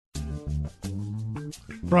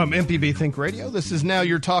From MPB Think Radio, this is Now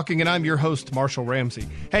You're Talking, and I'm your host, Marshall Ramsey.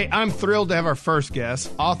 Hey, I'm thrilled to have our first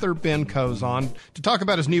guest, author Ben Coes, on to talk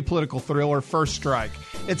about his new political thriller, First Strike.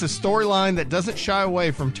 It's a storyline that doesn't shy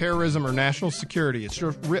away from terrorism or national security. It's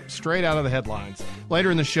ripped straight out of the headlines.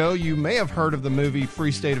 Later in the show, you may have heard of the movie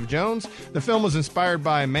Free State of Jones. The film was inspired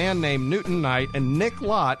by a man named Newton Knight, and Nick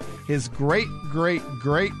Lott, his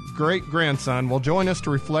great-great-great-great-grandson, will join us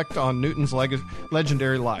to reflect on Newton's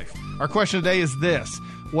legendary life. Our question today is this: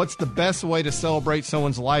 what's the best way to celebrate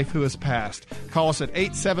someone's life who has passed? Call us at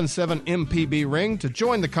 877-MPB-RING to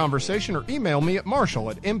join the conversation, or email me at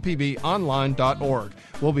marshall@mpbonline.org.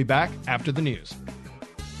 We'll be back after the news.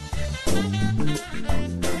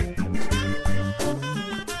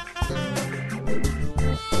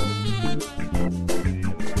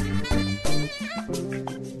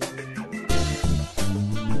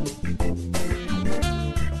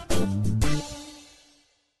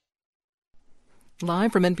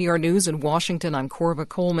 Live from NPR News in Washington, I'm Corva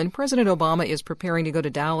Coleman. President Obama is preparing to go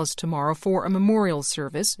to Dallas tomorrow for a memorial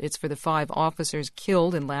service. It's for the 5 officers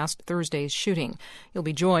killed in last Thursday's shooting. He'll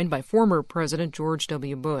be joined by former President George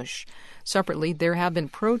W. Bush. Separately, there have been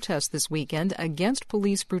protests this weekend against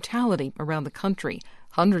police brutality around the country.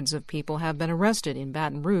 Hundreds of people have been arrested in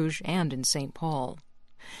Baton Rouge and in St. Paul.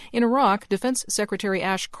 In Iraq, Defense Secretary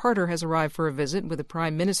Ash Carter has arrived for a visit with the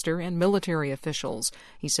Prime Minister and military officials.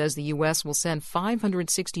 He says the U.S. will send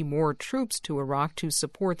 560 more troops to Iraq to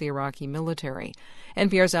support the Iraqi military.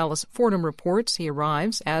 NPR's Alice Fordham reports he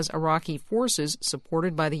arrives as Iraqi forces,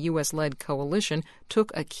 supported by the U.S.-led coalition,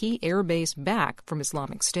 took a key air base back from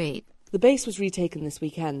Islamic State. The base was retaken this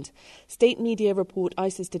weekend. State media report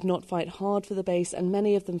ISIS did not fight hard for the base, and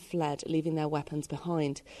many of them fled, leaving their weapons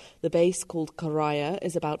behind. The base, called Karaya,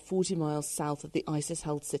 is about 40 miles south of the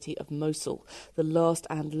ISIS-held city of Mosul, the last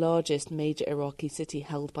and largest major Iraqi city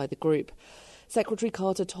held by the group. Secretary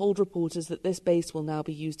Carter told reporters that this base will now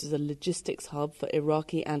be used as a logistics hub for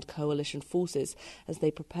Iraqi and coalition forces as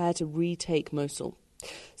they prepare to retake Mosul.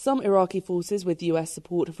 Some Iraqi forces with U.S.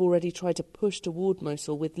 support have already tried to push toward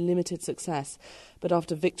Mosul with limited success, but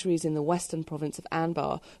after victories in the western province of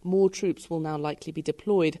Anbar, more troops will now likely be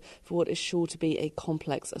deployed for what is sure to be a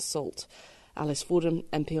complex assault. Alice Fordham,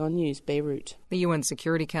 NPR News, Beirut. The UN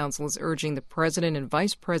Security Council is urging the president and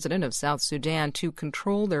vice president of South Sudan to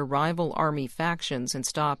control their rival army factions and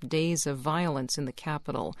stop days of violence in the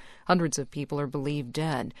capital. Hundreds of people are believed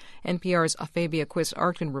dead. NPR's Fabia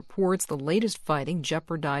Quist-Arkin reports the latest fighting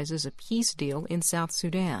jeopardizes a peace deal in South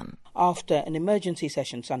Sudan. After an emergency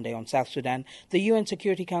session Sunday on South Sudan, the UN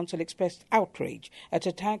Security Council expressed outrage at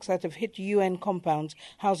attacks that have hit UN compounds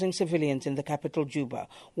housing civilians in the capital, Juba,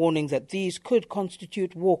 warning that these could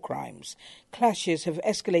constitute war crimes. Clashes have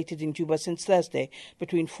escalated in Juba since Thursday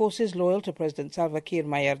between forces loyal to President Salva Kiir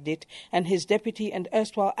Mayardit and his deputy and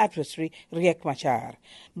erstwhile adversary, Riek Machar.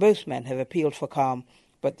 Both men have appealed for calm,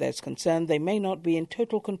 but there's concern they may not be in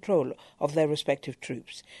total control of their respective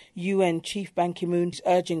troops. UN Chief Ban Ki-moon is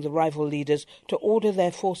urging the rival leaders to order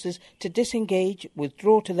their forces to disengage,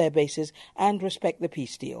 withdraw to their bases, and respect the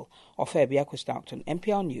peace deal. Fabia Quist-Arkin,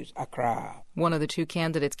 NPR News, Accra. One of the 2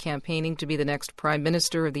 candidates campaigning to be the next Prime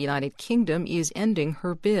Minister of the United Kingdom is ending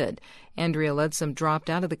her bid. Andrea Leadsom dropped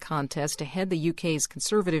out of the contest to head the UK's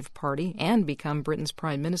Conservative Party and become Britain's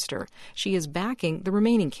Prime Minister. She is backing the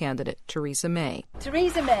remaining candidate, Theresa May.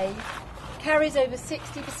 Theresa May carries over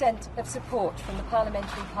 60% of support from the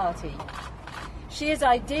Parliamentary Party. She is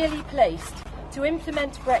ideally placed to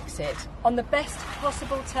implement Brexit on the best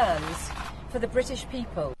possible terms for the British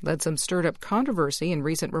people. Leadsom stirred up controversy in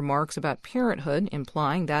recent remarks about parenthood,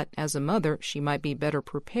 implying that as a mother, she might be better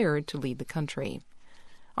prepared to lead the country.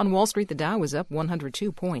 On Wall Street, the Dow was up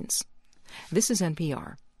 102 points. This is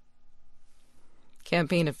NPR.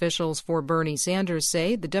 Campaign officials for Bernie Sanders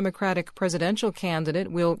say the Democratic presidential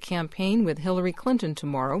candidate will campaign with Hillary Clinton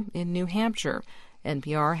tomorrow in New Hampshire.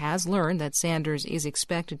 NPR has learned that Sanders is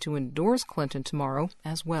expected to endorse Clinton tomorrow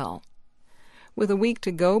as well. With a week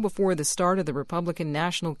to go before the start of the Republican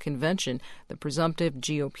National Convention, the presumptive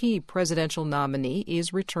GOP presidential nominee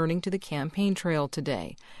is returning to the campaign trail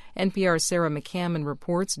today. NPR's Sarah McCammon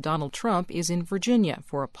reports Donald Trump is in Virginia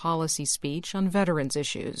for a policy speech on veterans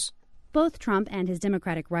issues. Both Trump and his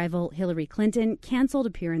Democratic rival Hillary Clinton canceled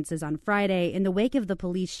appearances on Friday in the wake of the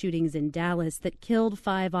police shootings in Dallas that killed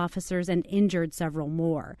 5 officers and injured several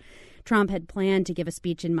more. Trump had planned to give a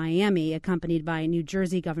speech in Miami, accompanied by New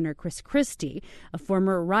Jersey Governor Chris Christie, a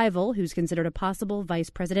former rival who's considered a possible vice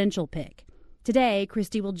presidential pick. Today,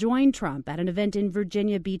 Christie will join Trump at an event in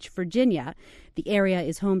Virginia Beach, Virginia. The area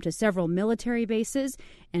is home to several military bases,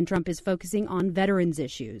 and Trump is focusing on veterans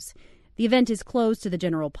issues. The event is closed to the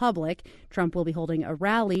general public. Trump will be holding a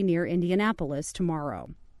rally near Indianapolis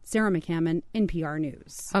tomorrow. Sarah McCammon, NPR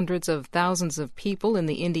News. Hundreds of thousands of people in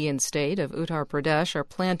the Indian state of Uttar Pradesh are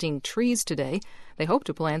planting trees today. They hope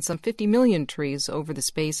to plant some 50 million trees over the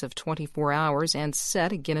space of 24 hours and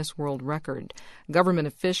set a Guinness World Record. Government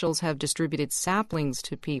officials have distributed saplings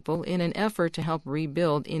to people in an effort to help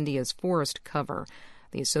rebuild India's forest cover.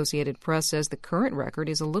 The Associated Press says the current record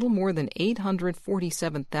is a little more than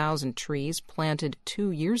 847,000 trees planted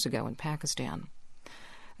 2 years ago in Pakistan.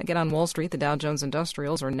 Again, on Wall Street, the Dow Jones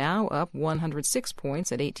Industrials are now up 106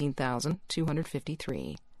 points at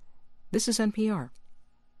 18,253. This is NPR.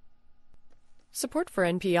 Support for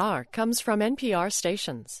NPR comes from NPR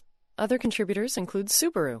stations. Other contributors include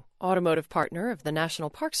Subaru, automotive partner of the National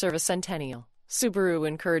Park Service Centennial. Subaru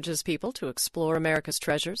encourages people to explore America's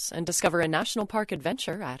treasures and discover a national park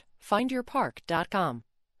adventure at findyourpark.com.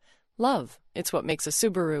 Love, it's what makes a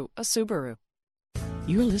Subaru a Subaru.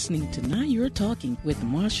 You're listening to Now You're Talking with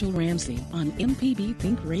Marshall Ramsey on MPB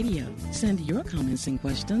Think Radio. Send your comments and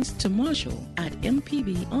questions to Marshall at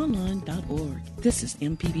mpbonline.org. This is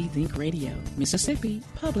MPB Think Radio, Mississippi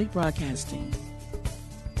Public Broadcasting.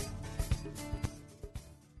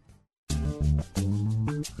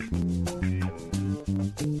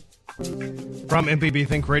 From MPB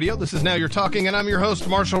Think Radio, this is Now You're Talking, and I'm your host,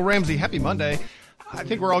 Marshall Ramsey. Happy Monday. I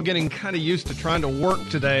think we're all getting kind of used to trying to work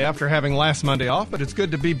today after having last Monday off, but it's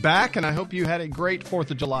good to be back, and I hope you had a great 4th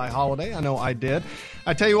of July holiday. I know I did.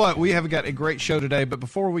 I tell you what, we have got a great show today, but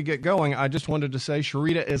before we get going, I just wanted to say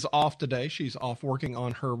Sharita is off today. She's off working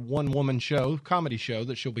on her one-woman show, comedy show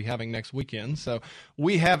that she'll be having next weekend. So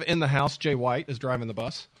we have in the house, Jay White is driving the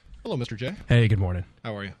bus. Hello, Mr. Jay. Hey, good morning.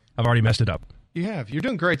 How are you? I've already messed it up. You have. You're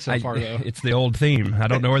doing great so far, though. It's the old theme. I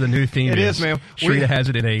don't know where the new theme is. It is, man. Sharita has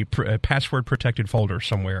it in a password-protected folder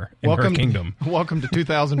somewhere in her kingdom. Welcome to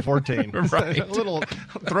 2014. Right. A little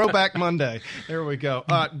throwback Monday. There we go.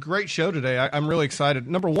 Great show today. I'm really excited.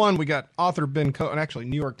 Number one, we got author Ben Cohen, actually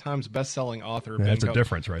New York Times best-selling author Ben Cohen. That's a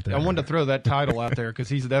difference right there. I wanted to throw that title out there because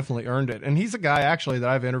he's definitely earned it. And he's a guy, actually, that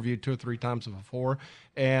I've interviewed 2 or 3 times before,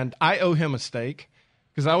 and I owe him a steak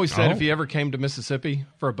because I always said if he ever came to Mississippi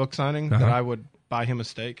for a book signing that I would buy him a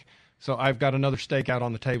steak. So I've got another steak out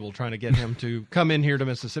on the table trying to get him to come in here to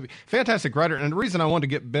Mississippi. Fantastic writer. And the reason I wanted to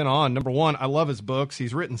get Ben on, number one, I love his books.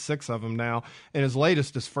 He's written 6 of them now. And his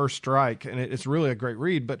latest is First Strike. And it's really a great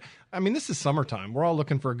read. But, I mean, this is summertime. We're all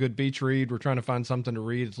looking for a good beach read. We're trying to find something to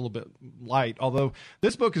read. It's a little bit light. Although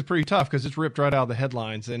this book is pretty tough because it's ripped right out of the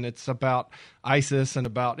headlines. And it's about ISIS and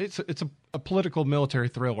about it's a political military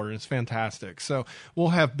thriller. And it's fantastic. So we'll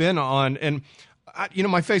have Ben on. And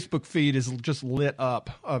my Facebook feed is just lit up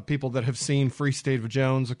of people that have seen Free State of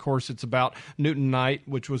Jones. Of course, it's about Newton Knight,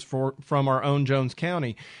 which was from our own Jones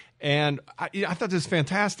County. And I thought this was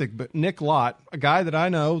fantastic. But Nick Lott, a guy that I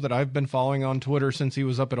know that I've been following on Twitter since he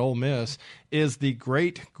was up at Ole Miss, is the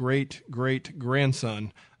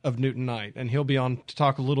great-great-great-grandson of Newton Knight. And he'll be on to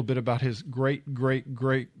talk a little bit about his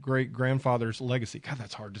great-great-great-great-grandfather's legacy. God,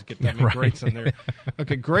 that's hard to get that many greats in there.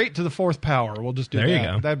 Okay, great to the 4th power. We'll just do that. There you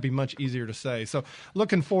go. That'd be much easier to say. So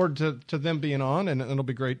looking forward to them being on, and it'll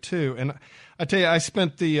be great too. And I tell you, I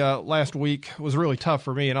spent the last week, it was really tough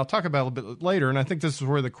for me, and I'll talk about it a little bit later, and I think this is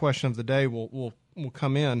where the question of the day will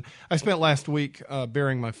come in. I spent last week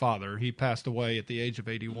burying my father. He passed away at the age of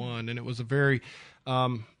 81, and it was a very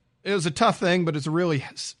it was a tough thing, but it's a really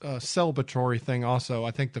celebratory thing also.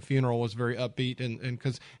 I think the funeral was very upbeat and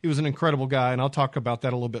because he was an incredible guy, and I'll talk about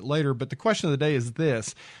that a little bit later. But the question of the day is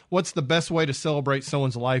this: what's the best way to celebrate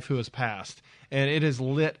someone's life who has passed? And it has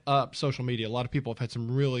lit up social media. A lot of people have had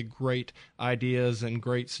some really great ideas and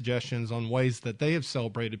great suggestions on ways that they have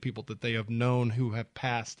celebrated people that they have known who have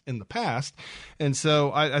passed in the past. And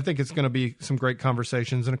so I think it's going to be some great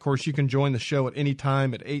conversations. And, of course, you can join the show at any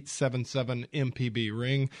time at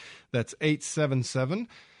 877-MPB-RING. That's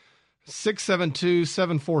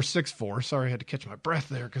 877-672-7464. Sorry, I had to catch my breath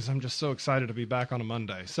there because I'm just so excited to be back on a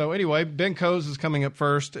Monday. So anyway, Ben Coes is coming up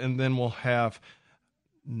first, and then we'll have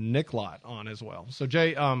Nick Lott on as well. So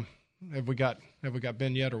Jay, have we got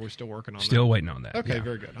Ben yet, or are we still working on that? Still waiting on that. Okay,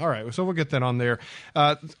 Very good. All right, so we'll get that on there.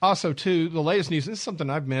 Also, too, the latest news, and this is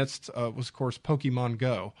something I've missed, was, of course, Pokemon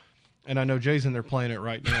Go. And I know Jay's in there playing it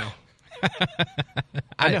right now.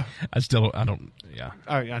 I know. I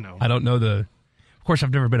don't know of course,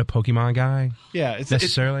 I've never been a Pokemon guy. Yeah,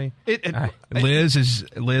 necessarily.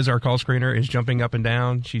 Liz, our call screener, is jumping up and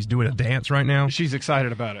down. She's doing a dance right now. She's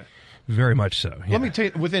excited about it. Very much so. Yeah. Let me tell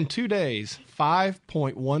you, within 2 days,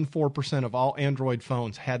 5.14% of all Android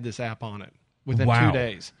phones had this app on it. Within 2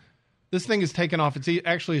 days. This thing has taken off.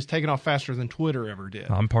 Actually has taken off faster than Twitter ever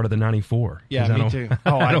did. I'm part of the 94. Yeah, me too.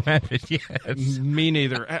 Oh, I don't have it yet. Me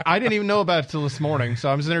neither. I didn't even know about it till this morning. So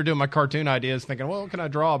I'm sitting there doing my cartoon ideas thinking, well, what can I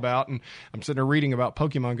draw about? And I'm sitting there reading about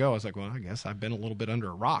Pokemon Go. I was like, well, I guess I've been a little bit under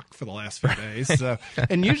a rock for the last few days. So,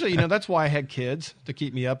 and usually, that's why I had kids, to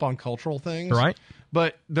keep me up on cultural things. Right.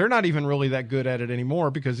 But they're not even really that good at it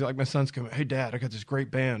anymore because, like, my son's coming, hey, Dad, I got this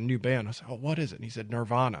great new band. I said, oh, what is it? And he said,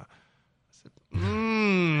 Nirvana.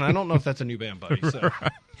 I don't know if that's a new band, buddy. So.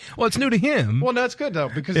 Right. Well, it's new to him. Well, no, it's good, though,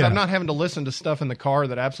 because I'm not having to listen to stuff in the car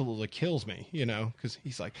that absolutely kills me, because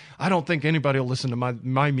he's like, I don't think anybody will listen to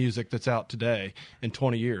my music that's out today in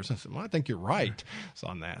 20 years. I said, well, I think you're right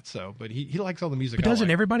on that. So, but he likes all the music. But doesn't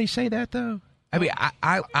everybody say that, though? I mean,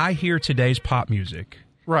 I hear today's pop music.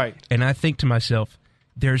 Right. And I think to myself,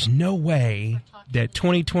 there's no way that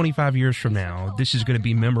 20, 25 years from now, this is going to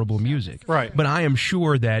be memorable music. Right. But I am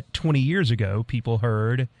sure that 20 years ago, people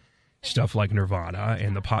heard stuff like Nirvana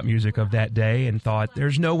and the pop music of that day and thought,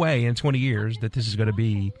 there's no way in 20 years that this is going to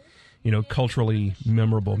be, culturally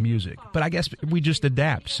memorable music. But I guess we just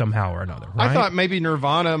adapt somehow or another, right? I thought maybe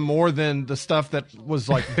Nirvana more than the stuff that was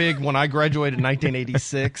like big when I graduated in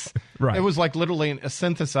 1986. Right. It was like literally a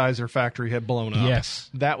synthesizer factory had blown up. Yes.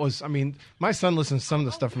 That was, my son listens to some of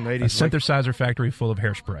the stuff from the 80s. A synthesizer factory full of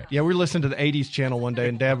hairspray. Yeah, we listened to the 80s channel one day,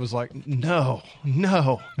 and Dad was like, no,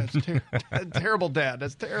 that's terrible, Dad.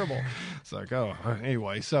 That's terrible. It's like, oh,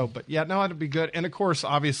 anyway. So, but yeah, no, it'd be good. And, of course,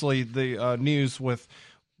 obviously the news with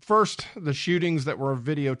first the shootings that were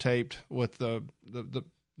videotaped with the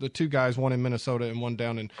two guys, one in Minnesota and one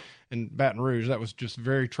down in Baton Rouge. That was just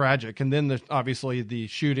very tragic. And then obviously the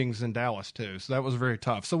shootings in Dallas too. So that was very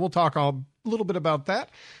tough. So we'll talk a little bit about that.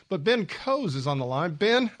 But Ben Coase is on the line.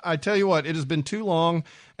 Ben, I tell you what, it has been too long,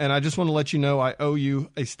 and I just want to let you know I owe you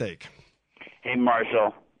a steak. Hey,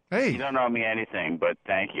 Marshall. Hey. You don't owe me anything, but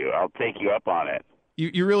thank you. I'll take you up on it.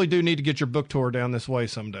 You really do need to get your book tour down this way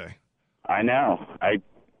someday. I know. I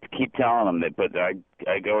keep telling them that, but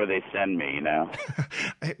I go where they send me,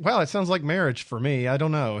 Well, it sounds like marriage for me. I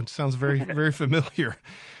don't know. It sounds very, very familiar.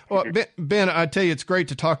 Well, Ben, I tell you, it's great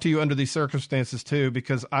to talk to you under these circumstances, too,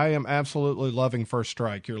 because I am absolutely loving First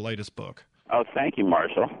Strike, your latest book. Oh, thank you,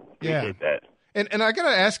 Marshall. Appreciate that. And I got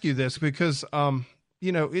to ask you this because,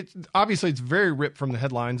 it's obviously it's very ripped from the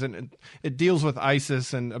headlines, and it deals with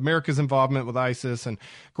ISIS and America's involvement with ISIS, and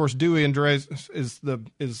of course Dewey Andres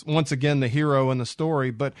is once again the hero in the story.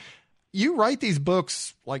 But you write these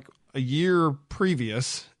books like a year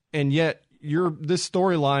previous, and yet this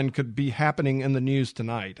storyline could be happening in the news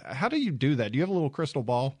tonight. How do you do that? Do you have a little crystal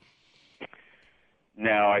ball? No,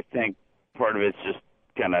 I think part of it's just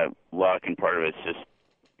kind of luck, and part of it's just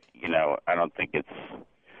I don't think it's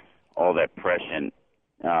all that prescient.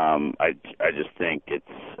 I just think it's,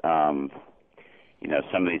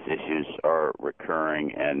 some of these issues are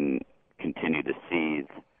recurring and continue to seethe.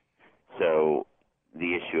 So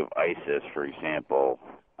the issue of ISIS, for example,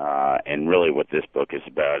 and really what this book is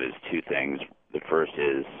about is two things. The first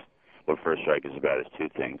is, what First Strike is about is two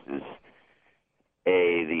things. Is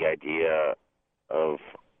A, the idea of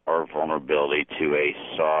our vulnerability to a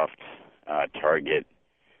soft target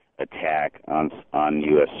attack on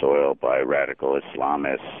U.S. soil by radical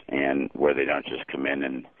Islamists, and where they don't just come in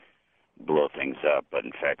and blow things up, but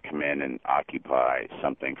in fact come in and occupy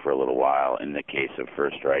something for a little while. In the case of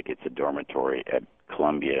First Strike, it's a dormitory at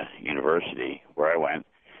Columbia University, where I went.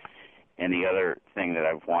 And the other thing that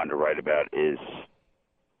I've wanted to write about is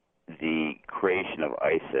the creation of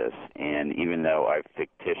ISIS. And even though I've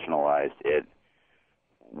fictionalized it,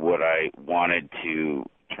 what I wanted to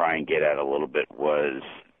try and get at a little bit was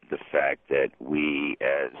the fact that we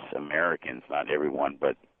as Americans, not everyone,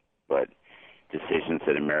 but decisions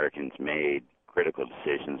that Americans made, critical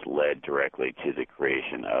decisions, led directly to the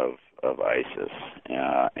creation of ISIS,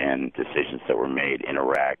 and decisions that were made in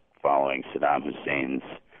Iraq following Saddam Hussein's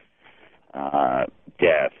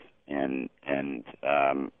death, and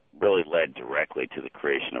really led directly to the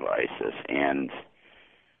creation of ISIS. And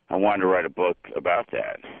I wanted to write a book about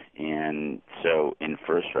that. And so in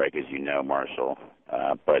First Strike, as you know, Marshall,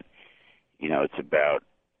 but it's about,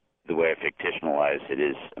 the way I fictionalize it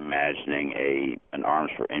is imagining an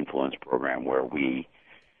Arms for Influence program where we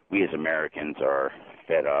as Americans are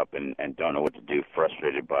fed up and don't know what to do,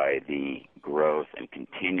 frustrated by the growth and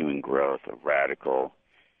continuing growth of radical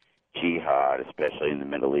jihad, especially in the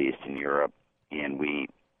Middle East and Europe. And we,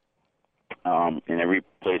 in every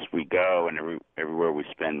place we go and everywhere we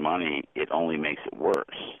spend money, it only makes it worse.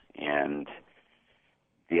 And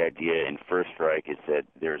the idea in First Strike is that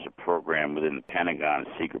there's a program within the Pentagon,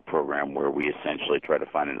 a secret program, where we essentially try to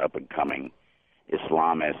find an up-and-coming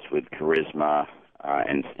Islamist with charisma,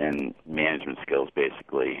 and management skills,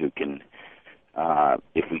 basically, who can,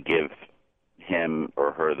 if we give him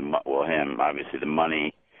or her, him, obviously, the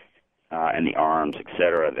money and the arms, et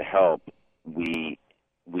cetera, the help, we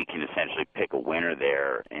can essentially pick a winner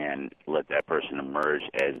there and let that person emerge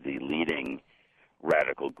as the leading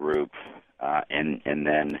radical group, and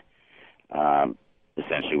then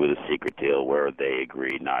essentially with a secret deal where they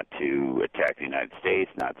agree not to attack the United States,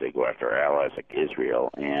 not to go after our allies like Israel,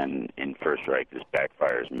 and in First Strike this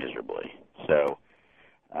backfires miserably. So,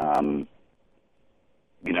 I'm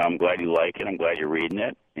glad you like it. I'm glad you're reading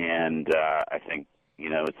it, and I think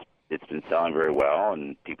it's been selling very well,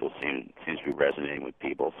 and people seems to be resonating with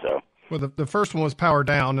people. So, well, the first one was Power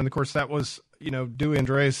Down, and of course that was Dewey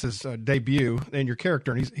Andreas' debut in your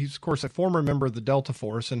character, and he's of course a former member of the Delta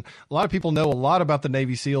Force, and a lot of people know a lot about the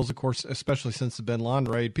Navy SEALs, of course, especially since the Bin Laden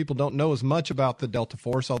raid. People don't know as much about the Delta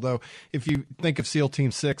Force, although if you think of SEAL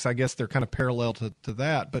Team 6, I guess they're kind of parallel to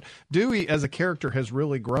that. But Dewey as a character has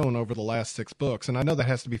really grown over the last 6 books, and I know that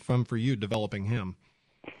has to be fun for you developing him.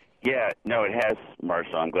 Yeah, no, it has,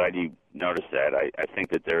 Marshall. I'm glad you noticed that. I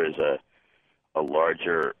think that there is a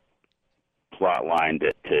larger plot line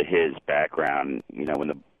to his background. When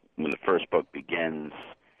the first book begins,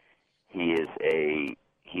 he has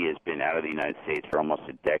been out of the United States for almost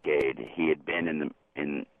a decade. He had been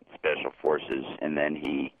in special forces, and then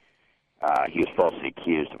he was falsely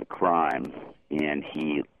accused of a crime,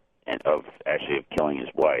 of killing his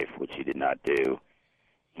wife, which he did not do.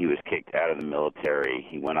 He was kicked out of the military.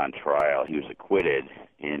 He went on trial. He was acquitted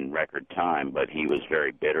in record time, but he was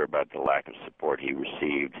very bitter about the lack of support he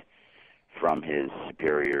received from his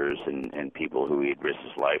superiors and people who he had risked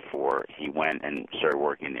his life for. He went and started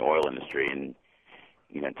working in the oil industry, and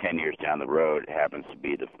 10 years down the road, he happens to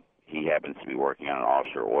be working on an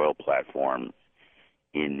offshore oil platform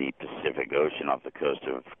in the Pacific Ocean off the coast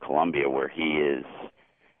of Colombia, where he is,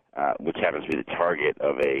 which happens to be the target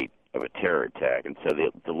of a terror attack. And so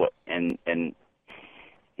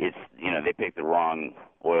it's they picked the wrong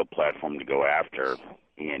oil platform to go after,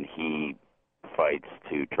 and he fights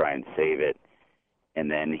to try and save it, and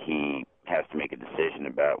then he has to make a decision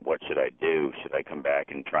about what should I do. Should I come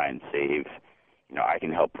back and try and save? I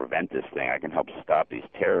can help prevent this thing. I can help stop these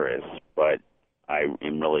terrorists, but I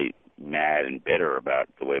am really mad and bitter about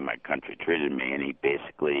the way my country treated me. And he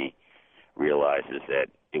basically realizes that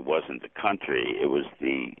it wasn't the country, it was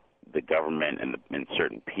the government and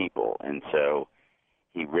certain people. And so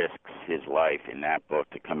he risks his life in that book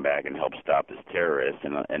to come back and help stop this terrorist.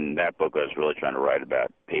 And in that book, I was really trying to write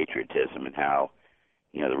about patriotism and how,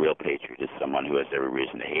 the real patriot is someone who has every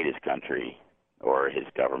reason to hate his country or his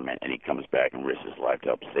government, and he comes back and risks his life to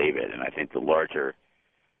help save it. And I think the larger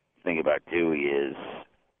thing about Dewey is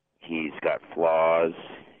he's got flaws.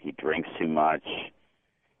 He drinks too much.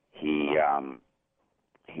 He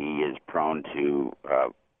is prone to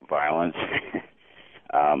violence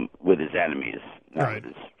with his enemies. Right.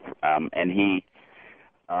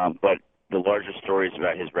 But the larger story is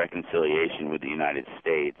about his reconciliation with the United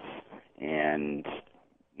States, and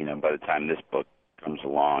by the time this book comes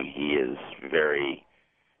along, he is very,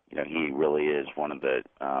 he really is one of the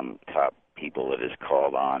top people that is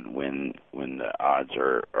called on when the odds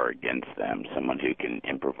are against them. Someone who can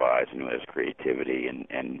improvise and who has creativity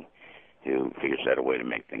and who figures out a way to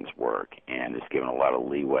make things work, and is given a lot of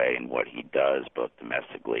leeway in what he does, both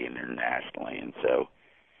domestically and internationally. And so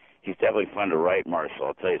he's definitely fun to write, Marshall.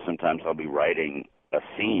 I'll tell you, sometimes I'll be writing a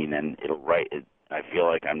scene, and I feel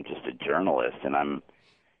like I'm just a journalist, and I'm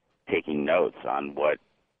taking notes on what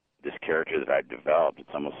this character that I've developed.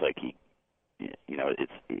 It's almost like he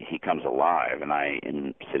comes alive, and I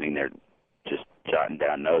am sitting there just jotting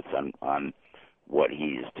down notes on what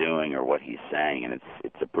he's doing or what he's saying, and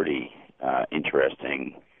it's a pretty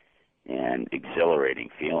interesting and exhilarating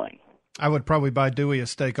feeling. I would probably buy Dewey a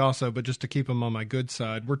steak also, but just to keep him on my good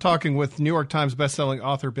side. We're talking with New York Times bestselling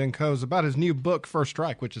author Ben Coase about his new book, First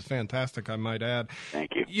Strike, which is fantastic, I might add.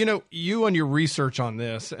 Thank you. You and your research on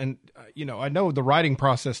this, and, I know the writing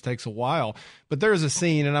process takes a while, but there is a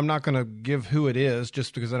scene, and I'm not going to give who it is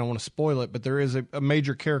just because I don't want to spoil it, but there is a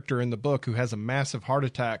major character in the book who has a massive heart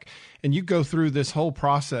attack, and you go through this whole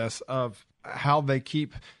process of how they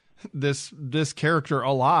keep this character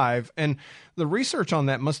alive, and the research on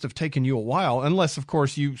that must have taken you a while, unless of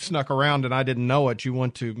course you snuck around and I didn't know it. You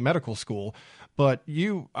went to medical school, but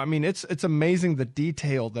it's amazing the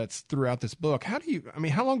detail that's throughout this book. How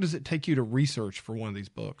long does it take you to research for one of these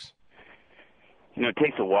books? It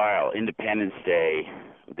takes a while. Independence Day,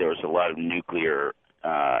 there was a lot of nuclear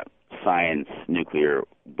science, nuclear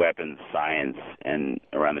weapons science, and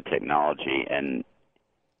around the technology, and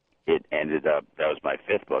it ended up, that was my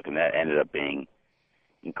 5th book, and that ended up being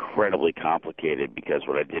incredibly complicated, because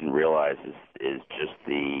what I didn't realize is just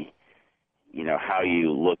the, how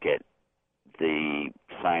you look at the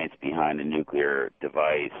science behind a nuclear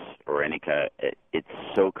device or any kind of, it's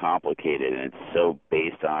so complicated, and it's so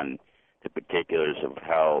based on the particulars of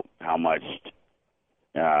how much,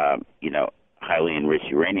 highly enriched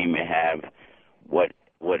uranium you have, what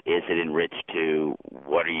is it enriched to,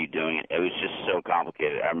 what are you doing? It was just so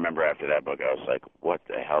complicated. I remember after that book, I was like, what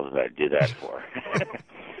the hell did I do that for?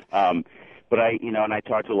 But and I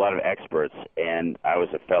talked to a lot of experts, and I was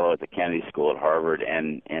a fellow at the Kennedy School at Harvard,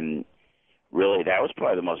 and really that was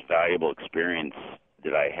probably the most valuable experience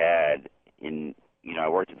that I had in, I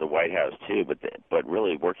worked at the White House too, but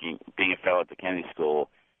really being a fellow at the Kennedy School,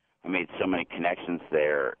 I made so many connections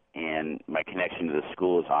there, and my connection to the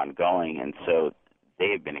school is ongoing, and so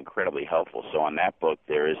they have been incredibly helpful. So on that book,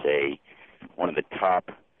 there is one of the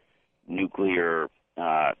top nuclear,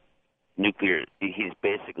 he's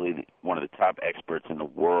basically one of the top experts in the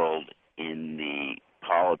world in the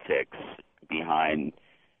politics behind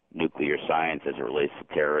nuclear science as it relates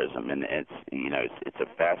to terrorism, and it's a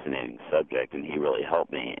fascinating subject, and he really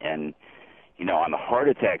helped me. And on the heart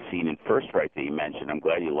attack scene in First Strike that you mentioned, I'm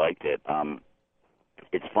glad you liked it.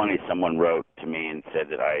 It's funny, someone wrote to me and said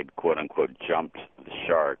that I had, quote-unquote, jumped the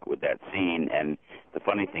shark with that scene, and the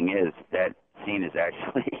funny thing is that scene is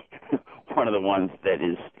actually one of the ones that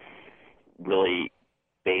is really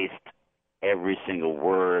based every single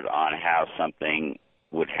word on how something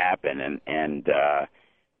would happen,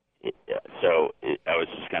 so I was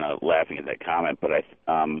just kind of laughing at that comment, but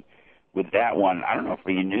with that one, I don't know if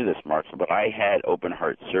you knew this, Marshall, but I had open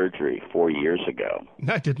heart surgery 4 years ago.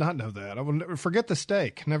 I did not know that. I will never forget the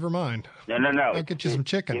steak. Never mind. No. I'll get you some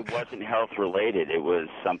chicken. It wasn't health related. It was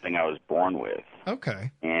something I was born with.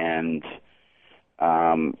 Okay. And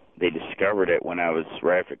they discovered it when I was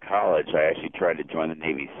right after college. I actually tried to join the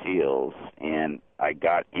Navy SEALs, and I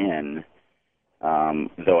got in,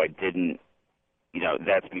 though I didn't.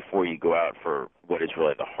 That's before you go out for what is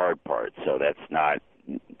really the hard part. So that's not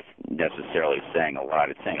necessarily saying a lot.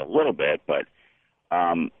 It's saying a little bit, but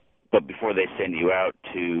before they send you out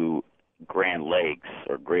to Grand Lakes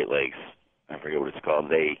or Great Lakes, I forget what it's called,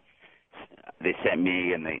 they sent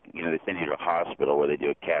me, and they send you to a hospital where they do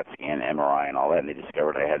a CAT scan, MRI, and all that, and they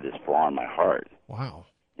discovered I had this flaw in my heart. Wow.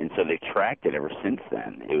 And so they've tracked it ever since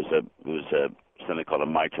then. It was something called a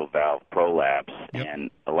mitral valve prolapse, yep. And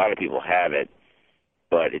a lot of people have it,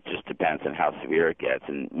 but it just depends on how severe it gets.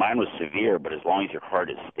 And mine was severe, but as long as your heart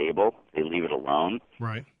is stable, they leave it alone.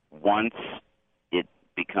 Right. Once it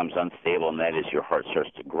becomes unstable, and that is your heart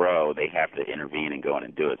starts to grow, they have to intervene and go in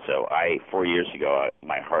and do it. So 5 years ago,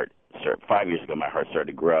 my heart started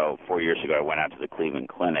to grow. 4 years ago, I went out to the Cleveland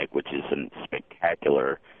Clinic, which is a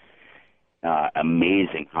spectacular,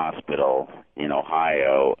 amazing hospital in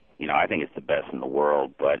Ohio. I think it's the best in the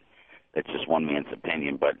world, but that's just one man's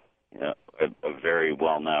opinion. But a very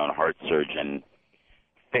well-known heart surgeon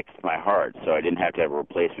fixed my heart, so I didn't have to have a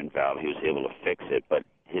replacement valve. He was able to fix it, but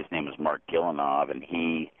his name was Mark Gillenov, and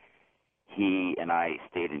he and I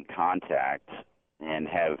stayed in contact and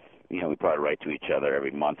have, we probably write to each other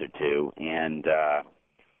every month or two, and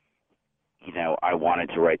I wanted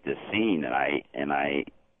to write this scene, and I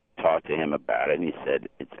talked to him about it, and he said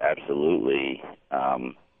it's absolutely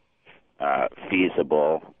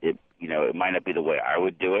feasible. It might not be the way I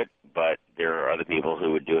would do it, but there are other people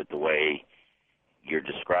who would do it the way you're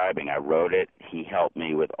describing. I wrote it. He helped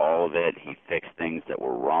me with all of it. He fixed things that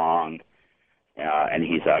were wrong, and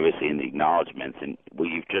he's obviously in the acknowledgments. And what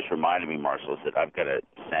you've just reminded me, Marshall, is that I've got to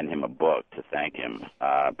send him a book to thank him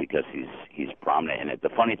because he's prominent in it. The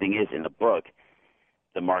funny thing is, in the book,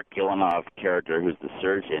 the Mark Gillenov character, who's the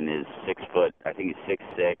surgeon, is 6 foot. I think he's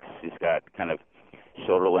 6'6". He's got kind of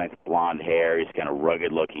shoulder-length blonde hair. He's kind of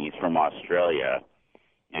rugged looking. He's from Australia.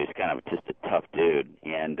 He's kind of just a tough dude.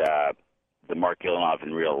 And the Mark Gillenov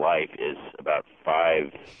in real life is about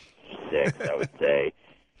 5'6", I would say.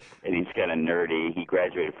 And he's kind of nerdy. He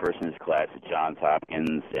graduated first in his class at Johns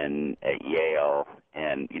Hopkins and at Yale.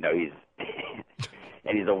 And,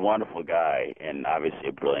 he's a wonderful guy and obviously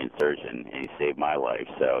a brilliant surgeon, and he saved my life.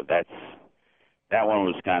 So that one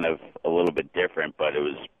was kind of a little bit different, but it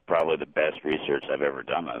was probably the best research I've ever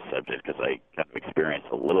done on the subject because I kind of experienced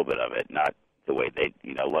a little bit of it, not the way they,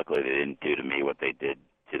 luckily they didn't do to me what they did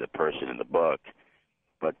to the person in the book,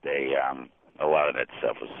 but they, a lot of that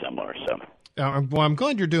stuff was similar. So. Well, I'm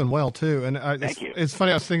glad you're doing well too. And Thank you. It's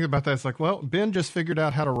funny. I was thinking about that. It's like, well, Ben just figured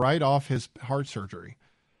out how to write off his heart surgery.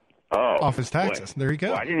 Off his taxes. Boy. There you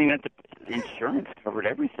go. Well, I didn't even have the insurance covered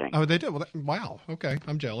everything. Oh, they did. Well, wow. Okay,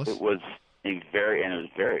 I'm jealous. It was it was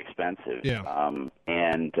very expensive. Yeah.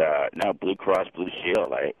 No, Blue Cross Blue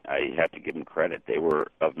Shield, I have to give them credit. They were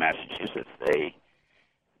of Massachusetts. They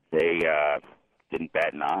didn't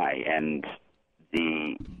bat an eye. And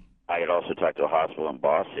I had also talked to a hospital in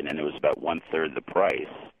Boston, and it was about 1/3 the price.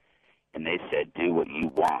 And they said, do what you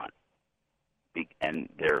want. And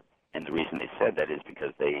the reason they said that is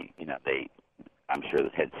because they I'm sure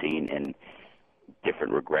had seen in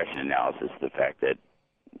different regression analysis the fact that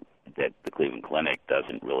the Cleveland Clinic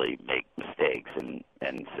doesn't really make mistakes, and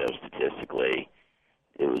so statistically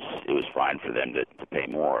it was fine for them to pay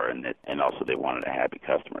more, and also they wanted a happy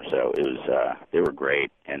customer. So it was they were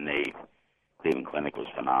great, and the Cleveland Clinic was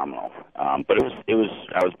phenomenal. But it was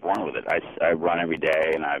I was born with it. I run every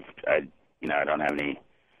day, and I don't have any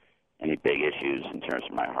big issues in terms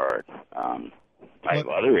of my heart. I have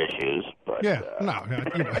other issues, but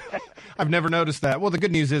I've never noticed that. Well, the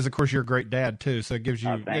good news is, of course, you're a great dad too, so it gives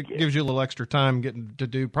you gives you a little extra time getting to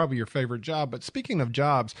do probably your favorite job. But speaking of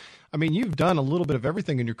jobs, I mean, you've done a little bit of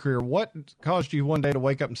everything in your career. What caused you one day to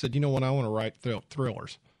wake up and said, you know what, I want to write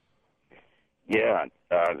thrillers? Yeah,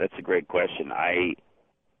 that's a great question. I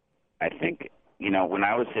think when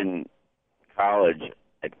I was in college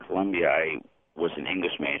at Columbia, I was an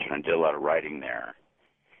English major and did a lot of writing there.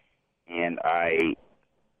 And I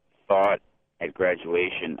thought at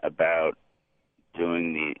graduation about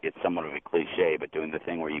doing it's somewhat of a cliche, but doing the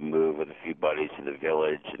thing where you move with a few buddies to the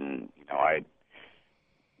village. And, I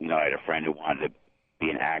had a friend who wanted to be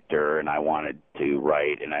an actor, and I wanted to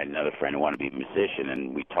write, and I had another friend who wanted to be a musician,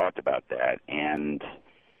 and we talked about that. And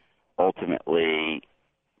ultimately,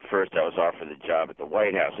 first I was offered the job at the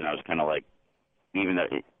White House, and I was kind of like, even though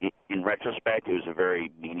in retrospect it was a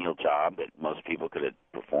very menial job that most people could have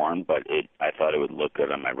performed, but I thought it would look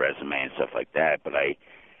good on my resume and stuff like that. But I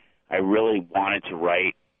really wanted to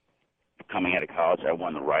write. Coming out of college, I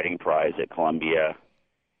won the writing prize at Columbia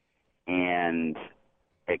and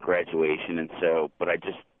at graduation, and so, but I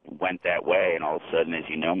just went that way, and all of a sudden, as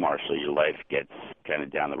you know, Marshall, your life gets kind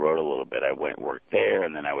of down the road a little bit. I went and worked there,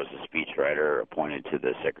 and then I was a speechwriter appointed to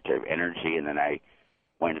the Secretary of Energy, and then I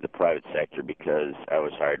went to the private sector because I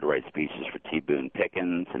was hired to write speeches for T. Boone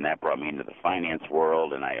Pickens, and that brought me into the finance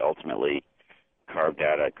world, and I ultimately carved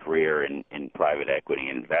out a career in private equity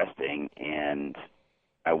investing. And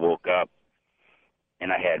I woke up,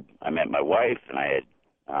 and I met my wife, and I had,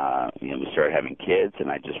 we started having kids,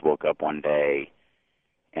 and I just woke up one day,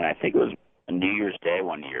 and I think it was a New Year's Day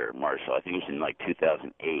one year, Marshall. I think it was in like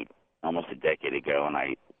 2008, almost a decade ago, and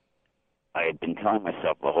I had been telling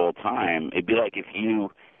myself the whole time, it'd be like if you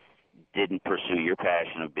didn't pursue your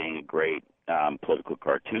passion of being a great political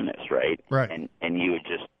cartoonist, right? Right. And you had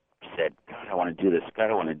just said, God, I want to do this. God,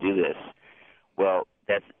 I want to do this. Well,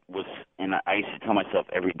 and I used to tell myself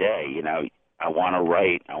every day, I want to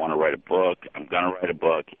write a book. I'm going to write a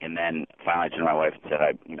book. And then finally I turned to my wife and said,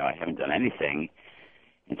 I haven't done anything.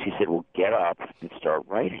 And she said, well, get up and start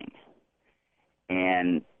writing.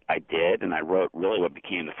 And I did, and I wrote really what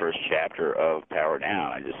became the first chapter of Power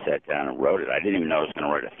Down. I just sat down and wrote it. I didn't even know I was going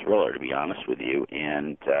to write a thriller, to be honest with you,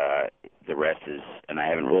 and the rest is, and I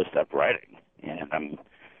haven't really stopped writing. And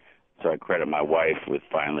so I credit my wife with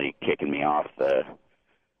finally kicking me off the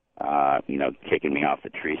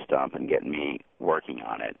tree stump and getting me working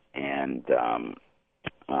on it. And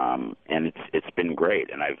it's been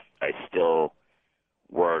great, and I still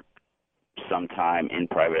work sometime in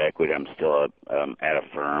private equity. I'm still at a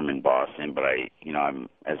firm in Boston, but I'm,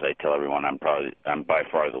 as I tell everyone, I'm by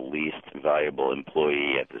far the least valuable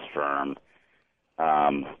employee at this firm.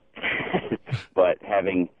 But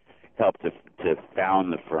having helped to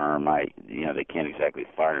found the firm, they can't exactly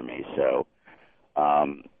fire me. So,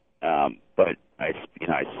 but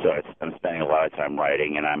I'm spending a lot of time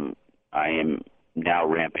writing, and I am now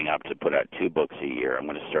ramping up to put out 2 books a year. I'm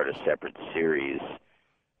going to start a separate series.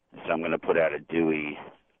 So I'm going to put out a Dewey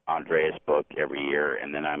Andreas book every year,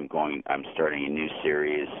 and then I'm starting a new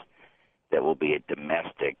series that will be a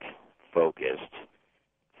domestic-focused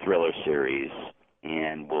thriller series,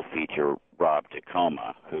 and will feature Rob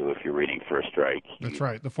Tacoma, who, if you're reading First Strike... That's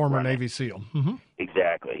right, the former Navy SEAL. Mm-hmm.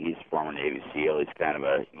 Exactly. He's a former Navy SEAL. He's kind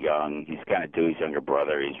of Dewey's younger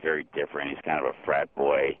brother. He's very different. He's kind of a frat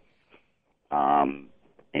boy.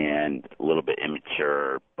 And a little bit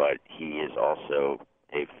immature, but he is also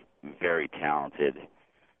a very talented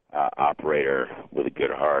operator with a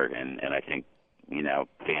good heart, and I think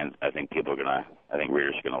fans. I think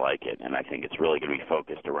readers are gonna like it, and I think it's really gonna be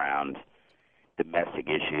focused around domestic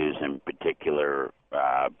issues, in particular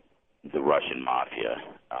the Russian mafia.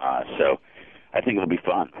 So I think it'll be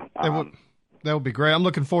fun. That would be great. I'm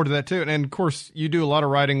looking forward to that too. And of course, you do a lot of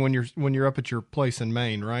writing when you're up at your place in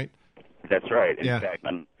Maine, right? That's right. In Yeah. fact,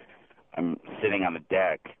 I'm sitting on the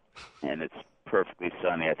deck, and it's perfectly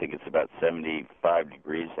sunny. I think it's about 75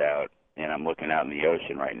 degrees out, and I'm looking out in the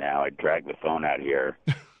ocean right now. I dragged the phone out here,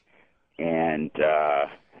 and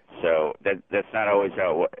so that's not always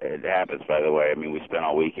how it happens, by the way. I mean, we spent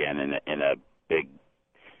all weekend in a big,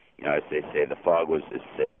 as they say, the fog was as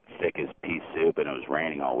thick as pea soup, and it was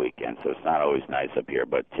raining all weekend, so it's not always nice up here,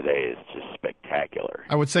 but today is just spectacular.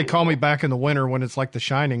 I would say call me back in the winter when it's like The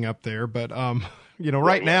Shining up there, but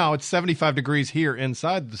right now it's 75 degrees here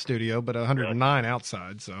inside the studio, but 109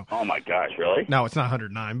 outside. So. Oh my gosh, really? No, it's not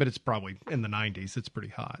 109, but it's probably in the 90s. It's pretty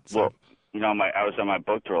hot. So. Well, I was on my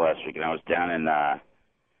book tour last week, and I was down in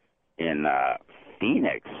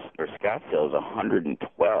Phoenix or Scottsdale. It was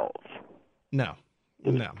 112. No.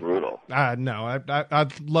 It was brutal. No,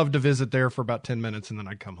 I'd love to visit there for about 10 minutes, and then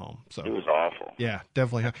I'd come home. So it was awful. Yeah,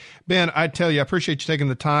 definitely. Ben, I tell you, I appreciate you taking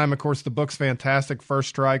the time. Of course, the book's fantastic, First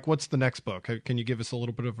Strike. What's the next book? Can you give us a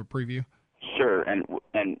little bit of a preview? Sure. And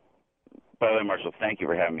by the way, Marshall, thank you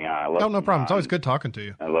for having me on. No problem. It's always good talking to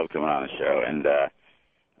you. I love coming on the show. And the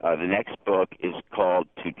next book is called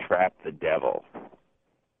To Trap the Devil.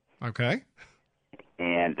 Okay.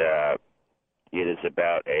 And it is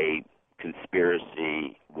about a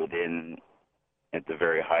conspiracy at the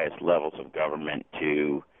very highest levels of government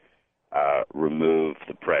to remove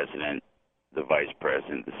the president, the vice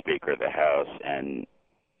president, the Speaker of the House, and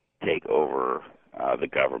take over the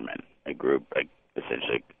government,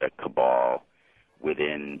 essentially a cabal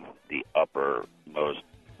within the uppermost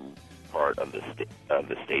part of the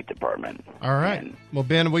State Department. All right. Well,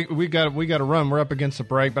 Ben, we got to run. We're up against the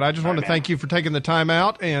break, but I just want to thank you for taking the time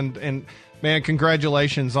out and man,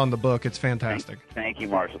 congratulations on the book. It's fantastic. Thank you,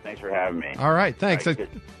 Marshall. Thanks for having me. All right. Thanks.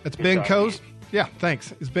 That's Ben Coase. Yeah,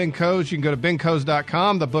 thanks. It's Ben Coase. You can go to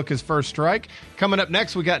bencoase.com. The book is First Strike. Coming up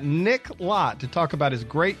next, we got Nick Lott to talk about his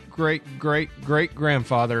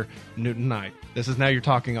great-great-great-great-grandfather, Newton Knight. This is Now You're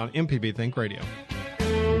Talking on MPB Think Radio.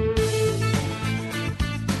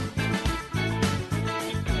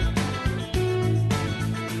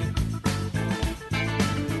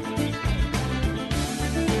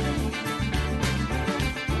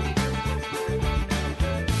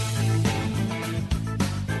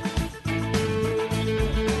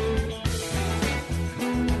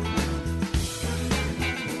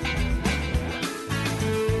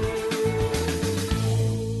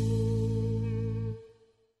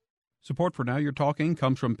 Support for Now You're Talking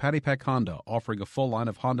comes from Patty Peck Honda, offering a full line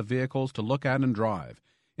of Honda vehicles to look at and drive.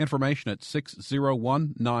 Information at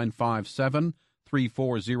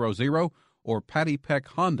 601-957-3400 or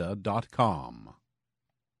pattypeckhonda.com.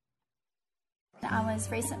 I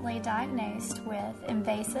was recently diagnosed with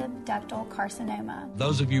invasive ductal carcinoma.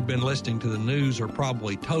 Those of you who've been listening to the news are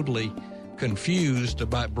probably totally confused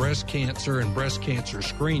about breast cancer and breast cancer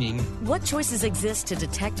screening. What choices exist to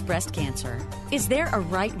detect breast cancer? Is there a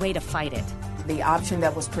right way to fight it? The option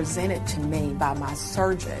that was presented to me by my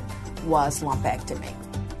surgeon was lumpectomy.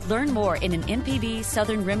 Learn more in an MPB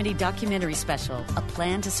Southern Remedy documentary special, A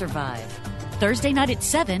Plan to Survive. Thursday night at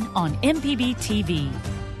 7 on MPB TV.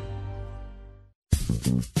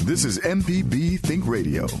 This is MPB Think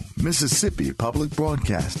Radio, Mississippi Public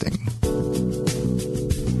Broadcasting.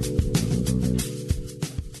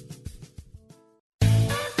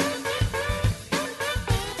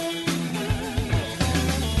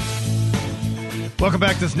 Welcome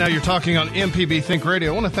back. This is Now You're Talking on MPB Think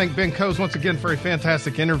Radio. I want to thank Ben Coase once again for a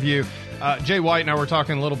fantastic interview. Jay White and I were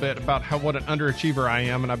talking a little bit about what an underachiever I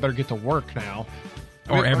am, and I better get to work now.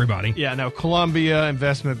 Everybody. Yeah, no, Columbia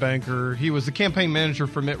investment banker. He was the campaign manager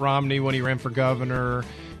for Mitt Romney when he ran for governor.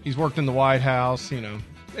 He's worked in the White House, and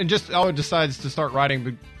just decides to start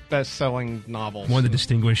writing best-selling novels. Won the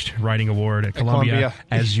Distinguished Writing Award at Columbia,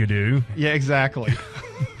 as you do. Yeah, exactly.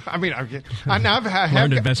 I mean, I've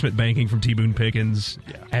learned investment banking from T. Boone Pickens,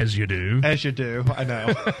 as you do. As you do, I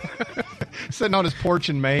know. Sitting on his porch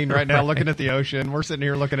in Maine right now, looking at the ocean. We're sitting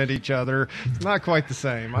here looking at each other. It's not quite the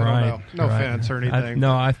same. I don't know. No offense or anything.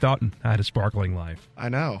 I thought I had a sparkling life. I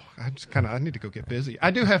know. I need to go get busy.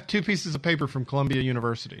 I do have 2 pieces of paper from Columbia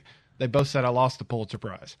University. They both said I lost the Pulitzer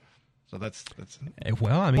Prize. So that's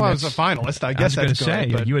well, I was a finalist. I guess I was going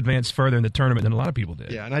to say you advanced further in the tournament than a lot of people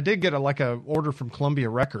did. Yeah, and I did get a order from Columbia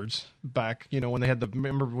Records back. When they had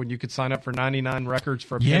remember when you could sign up for 99 records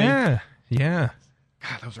for a penny? Yeah.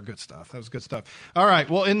 God, those are good stuff. That was good stuff. All right,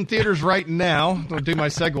 well, in theaters right now, I'll do my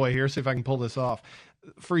segue here, see if I can pull this off.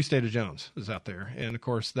 Free State of Jones is out there. And, of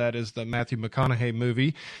course, that is the Matthew McConaughey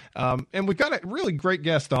movie. And we've got a really great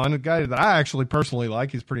guest on, a guy that I actually personally like.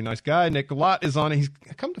 He's a pretty nice guy. Nick Lott is on. He's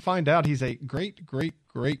come to find out he's a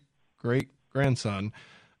great-great-great-great-grandson.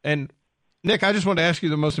 And Nick, I just want to ask you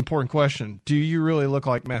the most important question. Do you really look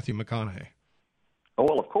like Matthew McConaughey? Oh,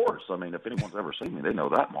 well, of course. I mean, if anyone's ever seen me, they know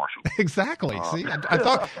that, Marshall. Exactly. See,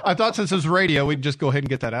 I thought since it was radio, we'd just go ahead and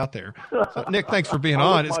get that out there. So, Nick, thanks for being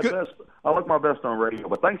on. It's good. I look my best on radio,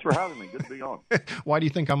 but thanks for having me. Good to be on. Why do you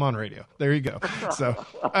think I'm on radio? There you go. So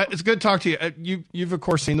it's good to talk to you. You've, of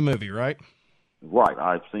course, seen the movie, right? Right.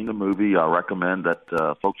 I've seen the movie. I recommend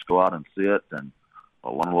that folks go out and see it and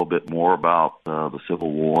learn a little bit more about the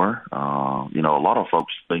Civil War. A lot of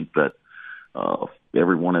folks think that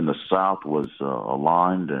everyone in the South was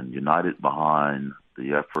aligned and united behind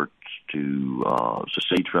the efforts to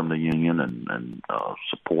secede from the Union and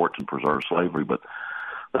support and preserve slavery, but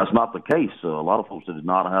that's not the case. A lot of folks did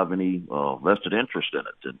not have any vested interest in it,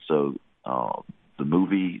 and so the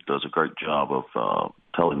movie does a great job of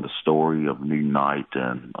telling the story of Newton Knight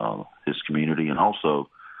and his community, and also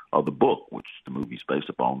the book, which the movie's based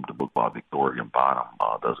upon, the book by Victoria Bynum,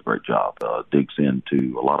 does a great job, digs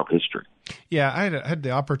into a lot of history. Yeah, I had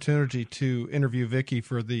the opportunity to interview Vicki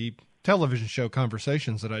for the television show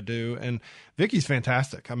Conversations that I do, and Vicki's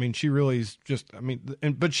fantastic. I mean, she really is just,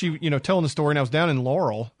 but she, telling the story, and I was down in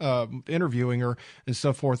Laurel interviewing her and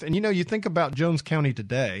so forth. And, you think about Jones County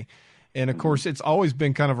today, and of course, it's always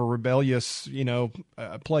been kind of a rebellious,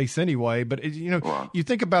 place anyway. But you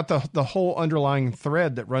think about the whole underlying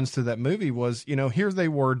thread that runs through that movie was, here they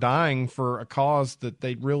were dying for a cause that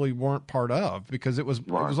they really weren't part of, because it was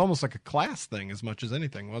almost like a class thing as much as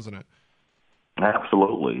anything, wasn't it?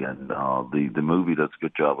 Absolutely, and the movie does a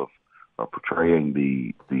good job of portraying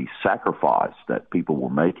the sacrifice that people were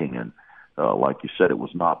making, and like you said, it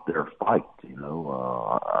was not their fight.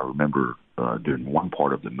 I remember during one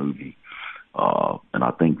part of the movie, and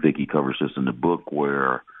I think Vicki covers this in the book,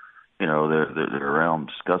 where they're around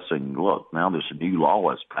discussing, look, now this new law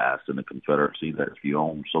has passed in the Confederacy that if you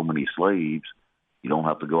own so many slaves, you don't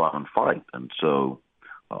have to go out and fight, and so.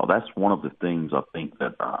 That's one of the things I think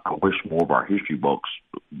that I wish more of our history books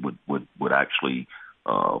would actually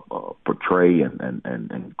portray and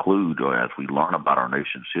include as we learn about our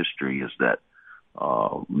nation's history, is that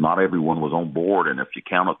not everyone was on board, and if you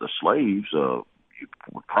counted the slaves, you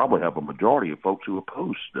would probably have a majority of folks who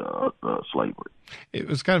opposed slavery. It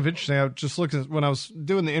was kind of interesting. I was just looking when I was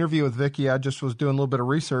doing the interview with Vicki, I just was doing a little bit of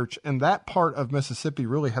research, and that part of Mississippi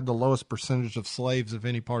really had the lowest percentage of slaves of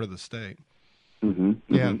any part of the state. Mm-hmm.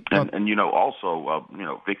 Yeah, mm-hmm. And also,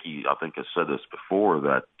 Vicki, I think has said this before,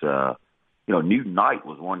 that Newton Knight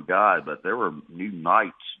was one guy, but there were Newton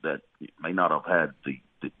Knights that may not have had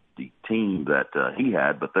the team that he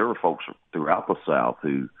had, but there were folks throughout the South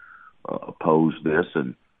who opposed this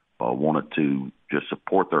and wanted to just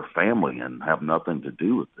support their family and have nothing to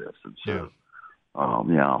do with this, and so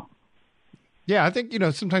Yeah, I think,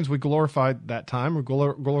 sometimes we glorify that time or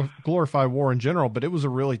glorify war in general, but it was a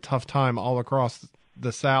really tough time all across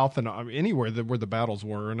the South and anywhere where the battles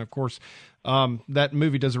were. And, of course, that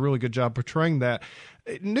movie does a really good job portraying that.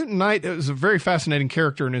 Newton Knight is a very fascinating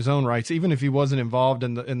character in his own rights, even if he wasn't involved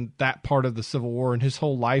in that part of the Civil War and his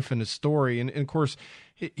whole life and his story. And of course,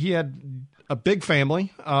 he had a big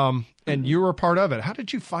family, and you were a part of it. How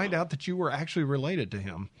did you find out that you were actually related to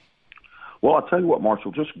him? Well, I'll tell you what,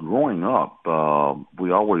 Marshall, just growing up, we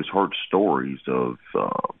always heard stories of,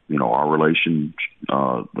 our relation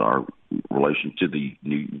to the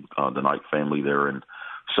Knight family there in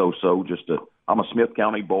So-So. I'm a Smith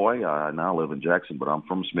County boy. I now live in Jackson, but I'm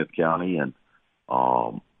from Smith County, and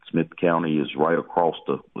Smith County is right across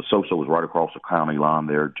So-So is right across the county line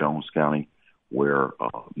there, Jones County, where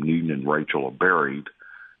Newton and Rachel are buried.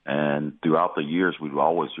 And throughout the years, we've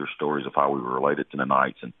always heard stories of how we were related to the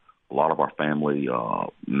Knights, and a lot of our family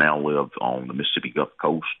now live on the Mississippi Gulf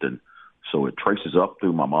Coast, and so it traces up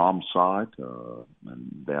through my mom's side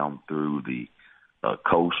and down through the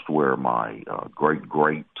coast where my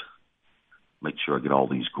great-great, make sure I get all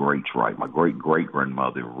these greats right, my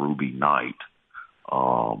great-great-grandmother, Ruby Knight,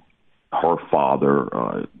 her father,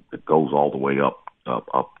 it goes all the way up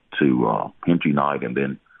to Henry Knight and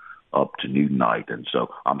then up to Newton Knight. And so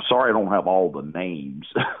I'm sorry I don't have all the names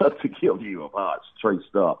to give you of how it's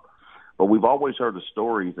traced up. But we've always heard the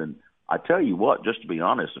stories, and I tell you what, just to be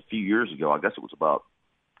honest, a few years ago, I guess it was about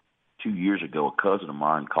 2 years ago, a cousin of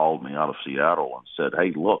mine called me out of Seattle and said,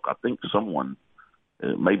 hey, look, I think someone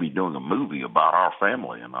may be doing a movie about our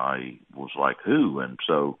family. And I was like, who? And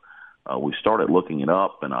so we started looking it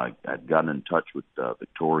up, and I had gotten in touch with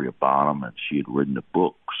Victoria Bynum, and she had written a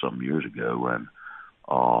book some years ago, and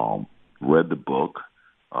read the book.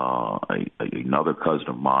 Another cousin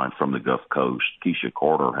of mine from the Gulf Coast, Keisha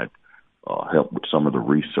Carter, had helped with some of the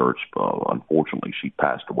research. Unfortunately, she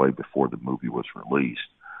passed away before the movie was released.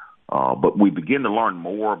 But we begin to learn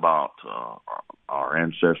more about our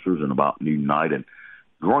ancestors and about Newton Knight. And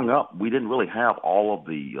growing up, we didn't really have all of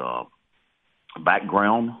the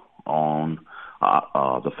background on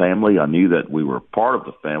the family. I knew that we were part of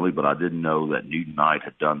the family, but I didn't know that Newton Knight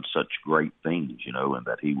had done such great things, and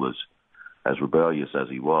that he was as rebellious as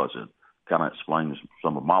he was. It kind of explains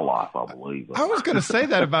some of my life, I believe. I was going to say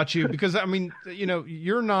that about you because,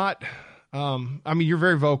 you're not you're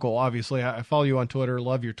very vocal, obviously. I follow you on Twitter,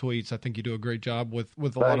 love your tweets. I think you do a great job with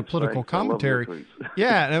a lot of political commentary.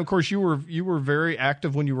 Yeah, and of course you were very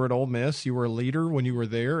active when you were at Ole Miss. You were a leader when you were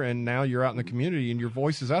there, and now you're out in the community and your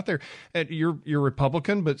voice is out there. And you're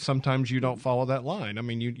Republican, but sometimes you don't follow that line. I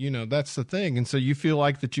mean, you know that's the thing, and so you feel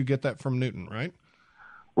like that you get that from Newton, right?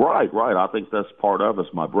 Right. I think that's part of us.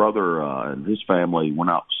 My brother and his family went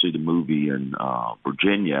out to see the movie in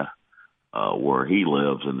Virginia, where he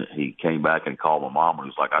lives, and he came back and called my mom, and he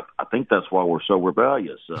was like, I think that's why we're so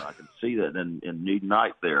rebellious. I can see that in Newton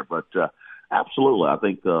Knight there. But absolutely, I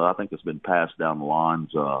think it's been passed down the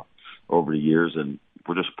lines over the years, and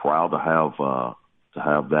we're just proud to have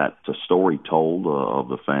that story told of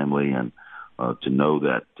the family, and to know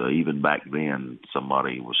that even back then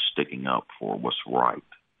somebody was sticking up for what's right.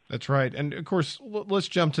 That's right. And, of course, let's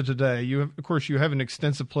jump to today. You have an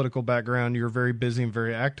extensive political background. You're very busy and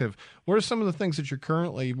very active. What are some of the things that you're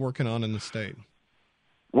currently working on in the state?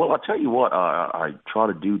 Well, I'll tell you what I try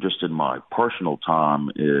to do just in my personal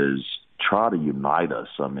time is try to unite us.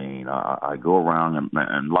 I mean, I go around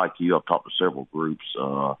and like you, I've talked to several groups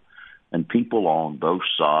and people on both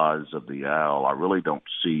sides of the aisle. I really don't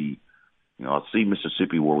see I see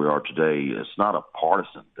Mississippi where we are today. It's not a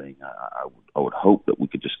partisan thing. I would hope that we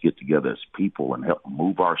could just get together as people and help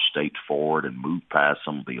move our state forward and move past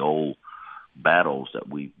some of the old battles that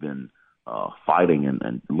we've been fighting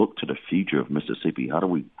and look to the future of Mississippi. How do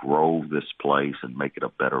we grow this place and make it a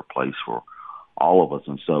better place for all of us?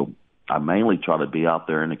 And so I mainly try to be out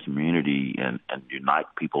there in the community and unite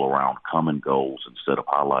people around common goals instead of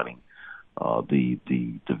highlighting the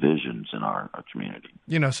divisions in our community.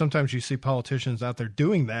 Sometimes you see politicians out there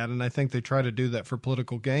doing that, and I think they try to do that for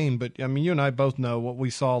political gain. But, you and I both know what we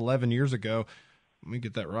saw 11 years ago. Let me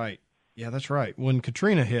get that right. Yeah, that's right. When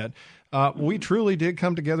Katrina hit, we truly did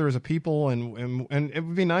come together as a people, and it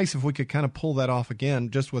would be nice if we could kind of pull that off again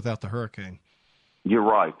just without the hurricane. You're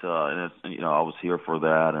right, and I was here for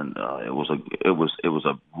that, and it was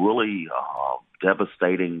a really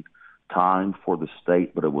devastating time for the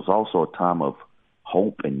state, but it was also a time of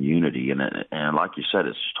hope and unity. And like you said,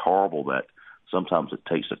 it's horrible that sometimes it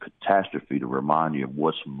takes a catastrophe to remind you of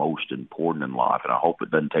what's most important in life. And I hope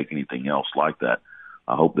it doesn't take anything else like that.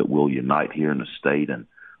 I hope that we'll unite here in the state and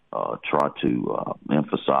try to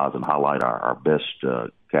emphasize and highlight our best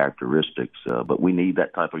characteristics. But we need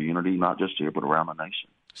that type of unity, not just here, but around the nation.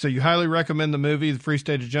 So you highly recommend the movie, The Free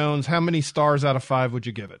State of Jones. How many stars out of 5 would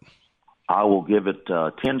you give it? I will give it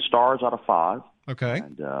 10 stars out of 5. Okay.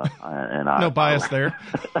 And no bias there.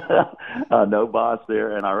 No bias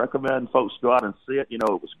there. And I recommend folks go out and see it. It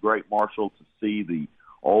was great, Marshall, to see the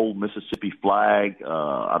old Mississippi flag.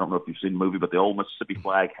 I don't know if you've seen the movie, but the old Mississippi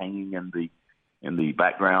flag hanging in the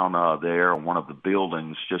background there on one of the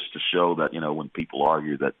buildings, just to show that, when people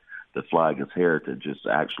argue that the flag is heritage, it's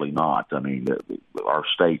actually not. I mean, our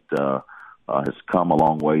state has come a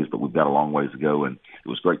long ways, but we've got a long ways to go, and it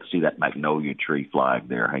was great to see that magnolia tree flag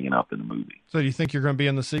there hanging up in the movie. So do you think you're going to be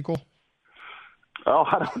in the sequel? Oh,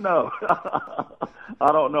 I don't know.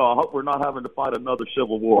 I don't know. I hope we're not having to fight another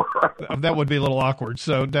civil war. That would be a little awkward,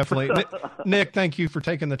 so definitely. Nick, thank you for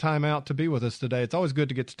taking the time out to be with us today. It's always good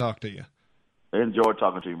to get to talk to you. I enjoyed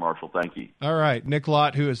talking to you, Marshall. Thank you. All right. Nick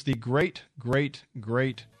Lott, who is the great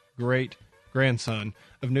grandson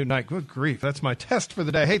of Newton Knight. Good grief, that's my test for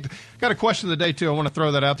the day. Hey, got a question of the day, too. I want to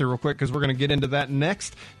throw that out there real quick because we're going to get into that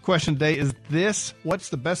next. Question today is this: what's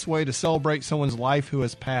the best way to celebrate someone's life who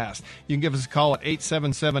has passed? You can give us a call at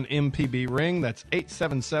 877-MPB-RING. That's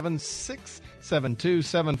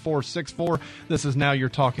 877-672-7464. This is Now You're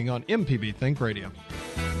Talking on MPB Think Radio.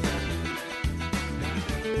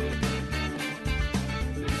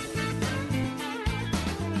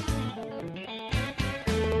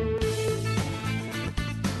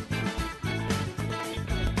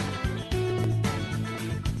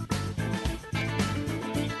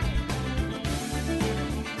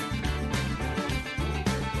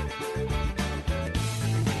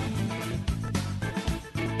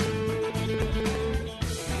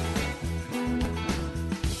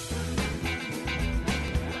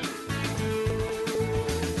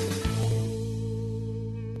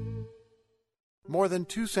 More than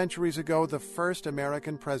 2 centuries ago, the first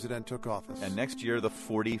American president took office. And next year, the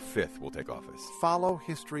 45th will take office. Follow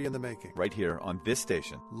history in the making. Right here on this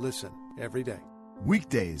station. Listen every day.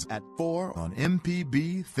 Weekdays at 4 on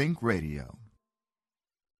MPB Think Radio.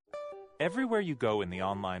 Everywhere you go in the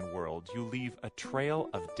online world, you leave a trail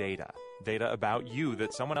of data. Data about you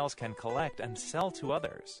that someone else can collect and sell to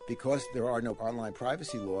others. Because there are no online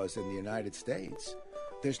privacy laws in the United States,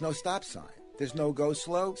 there's no stop sign. There's no go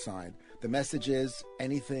slow sign. The message is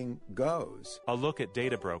anything goes. A look at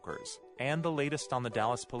data brokers and the latest on the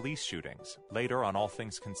Dallas police shootings. Later on All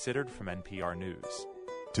Things Considered from NPR News.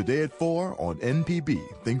 Today at 4 on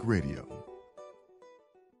MPB Think Radio.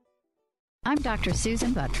 I'm Dr.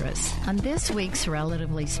 Susan Buttress. On this week's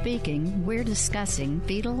Relatively Speaking, we're discussing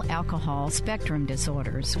fetal alcohol spectrum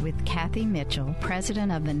disorders with Kathy Mitchell,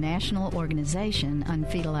 president of the National Organization on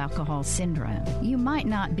Fetal Alcohol Syndrome. You might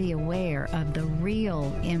not be aware of the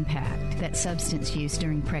real impact that substance use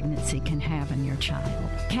during pregnancy can have on your child.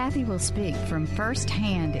 Kathy will speak from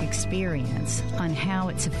first-hand experience on how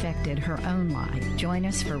it's affected her own life. Join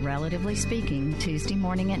us for Relatively Speaking Tuesday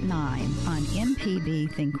morning at 9 on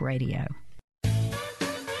MPB Think Radio.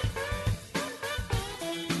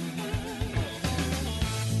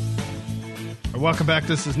 Welcome back.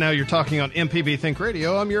 This is Now You're Talking on MPB Think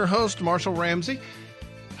Radio. I'm your host, Marshall Ramsey.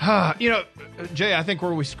 Jay, I think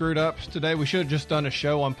where we screwed up today, we should have just done a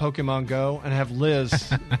show on Pokemon Go and have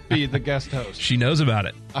Liz be the guest host. She knows about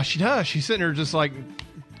it. She does. She's sitting there just like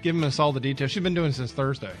giving us all the details. She's been doing it since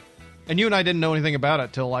Thursday. And you and I didn't know anything about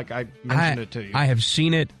it till like I mentioned it to you. I have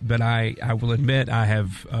seen it, but I will admit I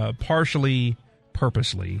have purposely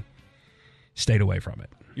stayed away from it.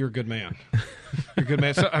 You're a good man. You're a good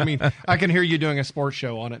man. So, I mean, I can hear you doing a sports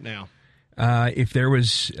show on it now. If there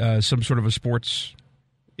was some sort of a sports...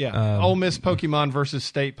 Ole Miss Pokemon versus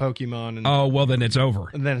State Pokemon. And, well, then it's over.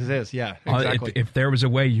 And then it is, yeah, exactly. If there was a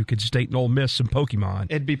way you could state Ole Miss some Pokemon...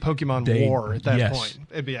 It'd be Pokemon War at that point.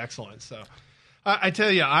 It'd be excellent, so... I tell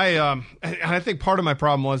you, I think part of my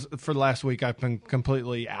problem was for the last week I've been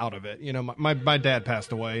completely out of it. You know, my dad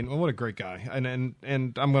passed away, and what a great guy. And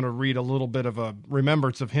I'm going to read a little bit of a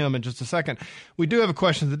remembrance of him in just a second. We do have a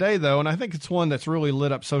question today, though, and I think it's one that's really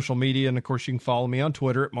lit up social media. And of course, you can follow me on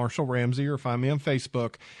Twitter at Marshall Ramsey or find me on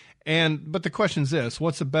Facebook. But the question is this: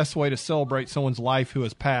 what's the best way to celebrate someone's life who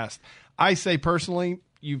has passed? I say personally,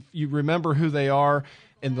 you remember who they are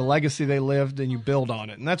and the legacy they lived, and you build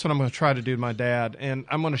on it. And that's what I'm going to try to do to my dad. And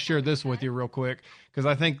I'm going to share this with you real quick, because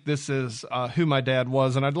I think this is who my dad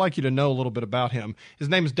was, and I'd like you to know a little bit about him. His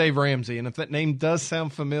name is Dave Ramsey, and if that name does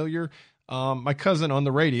sound familiar, my cousin on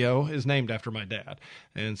the radio is named after my dad.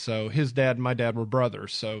 And so his dad and my dad were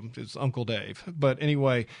brothers, so it's Uncle Dave. But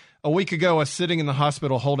anyway, a week ago, I was sitting in the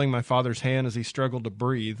hospital holding my father's hand as he struggled to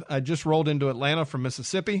breathe. I just rolled into Atlanta from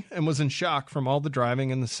Mississippi and was in shock from all the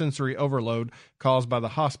driving and the sensory overload caused by the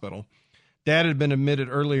hospital. Dad had been admitted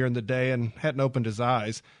earlier in the day and hadn't opened his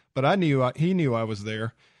eyes, but he knew I was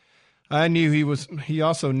there. I knew he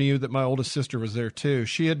also knew that my oldest sister was there too.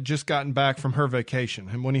 She had just gotten back from her vacation,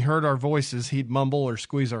 and when he heard our voices, he'd mumble or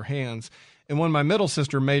squeeze our hands. And when my middle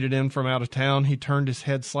sister made it in from out of town, he turned his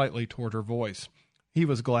head slightly toward her voice. He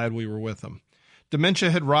was glad we were with him.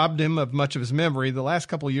 Dementia had robbed him of much of his memory. The last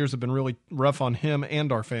couple of years have been really rough on him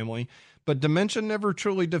and our family, but dementia never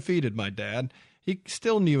truly defeated my dad. He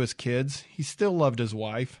still knew his kids. He still loved his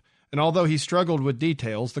wife. And although he struggled with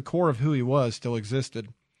details, the core of who he was still existed.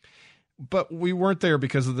 But we weren't there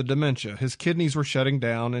because of the dementia. His kidneys were shutting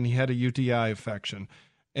down, and he had a UTI infection,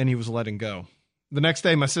 and he was letting go. The next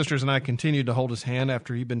day, my sisters and I continued to hold his hand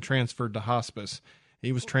after he'd been transferred to hospice.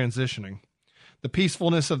 He was transitioning. The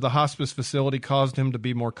peacefulness of the hospice facility caused him to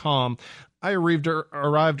be more calm. I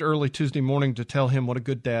arrived early Tuesday morning to tell him what a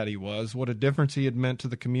good dad he was, what a difference he had meant to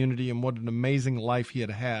the community, and what an amazing life he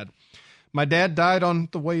had had. My dad died on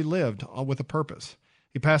the way he lived, with a purpose.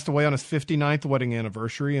 He passed away on his 59th wedding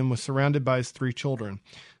anniversary and was surrounded by his 3 children.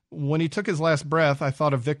 When he took his last breath, I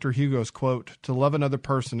thought of Victor Hugo's quote, "To love another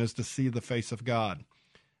person is to see the face of God."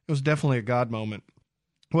 It was definitely a God moment.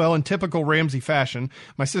 Well, in typical Ramsey fashion,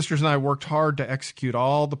 my sisters and I worked hard to execute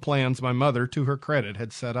all the plans my mother, to her credit,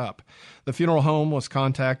 had set up. The funeral home was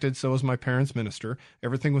contacted, so was my parents' minister.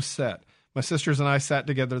 Everything was set. My sisters and I sat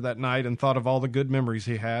together that night and thought of all the good memories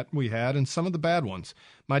we had, and some of the bad ones.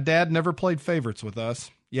 My dad never played favorites with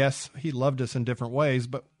us. Yes, he loved us in different ways,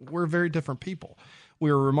 but we're very different people.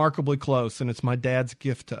 We were remarkably close, and it's my dad's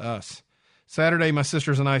gift to us. Saturday, my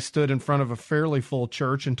sisters and I stood in front of a fairly full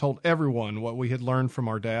church and told everyone what we had learned from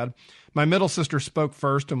our dad. My middle sister spoke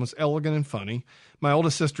first and was elegant and funny. My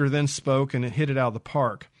oldest sister then spoke and hit it out of the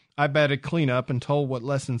park. I batted cleanup and told what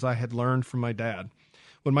lessons I had learned from my dad.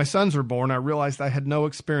 When my sons were born, I realized I had no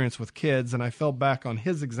experience with kids, and I fell back on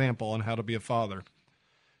his example on how to be a father.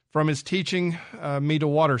 From his teaching me to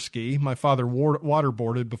water ski, my father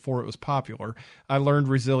waterboarded before it was popular, I learned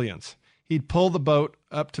resilience. He'd pull the boat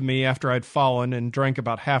up to me after I'd fallen and drank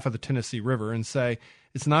about half of the Tennessee River and say,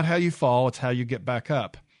 "It's not how you fall, it's how you get back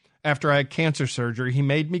up." After I had cancer surgery, he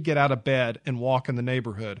made me get out of bed and walk in the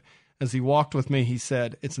neighborhood. As he walked with me, he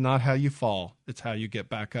said, "It's not how you fall, it's how you get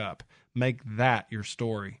back up. Make that your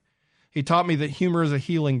story." He taught me that humor is a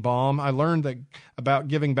healing balm. I learned about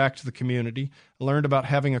giving back to the community. I learned about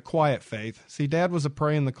having a quiet faith. See, Dad was a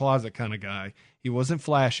pray-in-the-closet kind of guy. He wasn't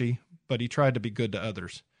flashy, but he tried to be good to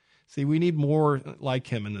others. See, we need more like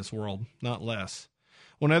him in this world, not less.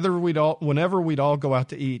 Whenever we'd all go out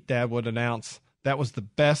to eat, Dad would announce, "That was the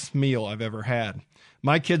best meal I've ever had."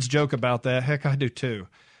 My kids joke about that. Heck, I do too.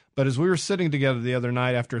 But as we were sitting together the other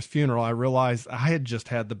night after his funeral, I realized I had just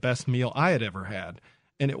had the best meal I had ever had.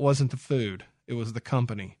 And it wasn't the food. It was the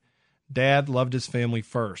company. Dad loved his family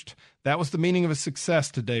first. That was the meaning of his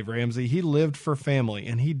success to Dave Ramsey. He lived for family,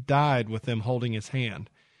 and he died with them holding his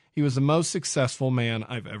hand. He was the most successful man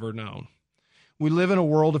I've ever known. We live in a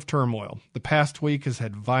world of turmoil. The past week has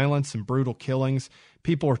had violence and brutal killings.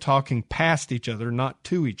 People are talking past each other, not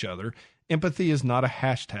to each other. Empathy is not a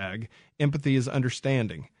hashtag. Empathy is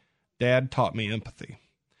understanding. Dad taught me empathy.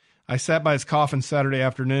 I sat by his coffin Saturday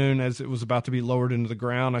afternoon as it was about to be lowered into the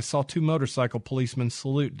ground. I saw 2 motorcycle policemen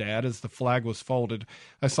salute Dad as the flag was folded.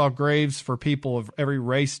 I saw graves for people of every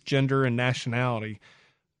race, gender, and nationality.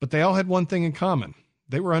 But they all had one thing in common.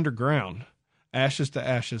 They were underground. Ashes to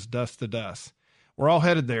ashes, dust to dust. We're all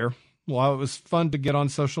headed there. While it's fun to get on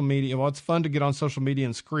social media,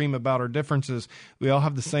 and scream about our differences, we all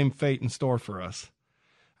have the same fate in store for us.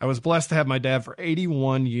 I was blessed to have my dad for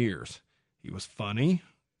 81 years. He was funny,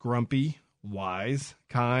 grumpy, wise,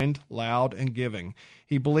 kind, loud, and giving.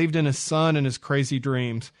 He believed in his son and his crazy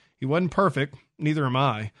dreams. He wasn't perfect, neither am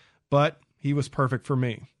I, but he was perfect for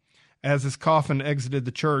me. As his coffin exited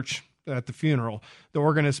the church at the funeral, the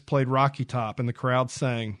organist played Rocky Top and the crowd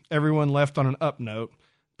sang. Everyone left on an up note.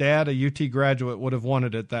 Dad, a UT graduate, would have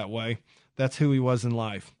wanted it that way. That's who he was in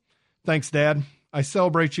life. Thanks, Dad. I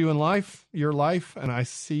celebrate you in life, your life, and I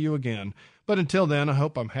see you again. But until then, I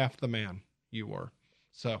hope I'm half the man you were.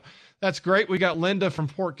 So that's great. We got Linda from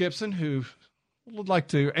Port Gibson who would like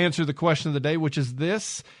to answer the question of the day, which is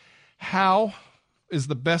this: how is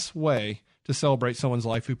the best way to celebrate someone's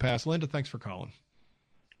life who passed? Linda, thanks for calling.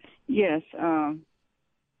 Yes.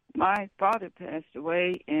 My father passed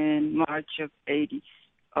away in March of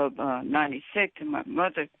 96, and my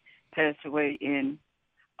mother passed away in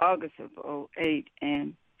August of 2008.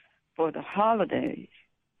 And for the holidays,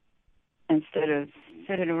 instead of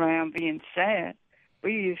sitting around being sad,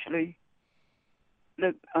 we usually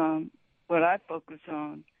look, what I focus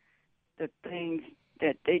on, the things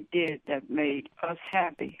that they did that made us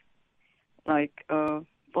happy, like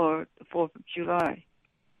for the 4th of July,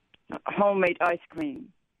 homemade ice cream,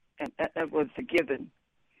 and that was a given.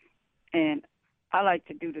 And I like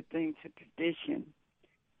to do the things of tradition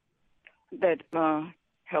that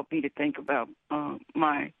help me to think about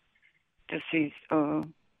my deceased,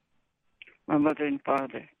 my mother and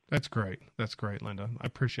father. That's great. That's great, Linda. I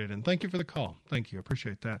appreciate it. And thank you for the call. Thank you. I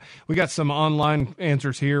appreciate that. We got some online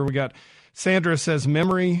answers here. We got Sandra says,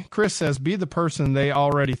 memory. Chris says, be the person they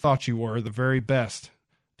already thought you were, the very best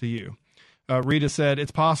to you. Rita said,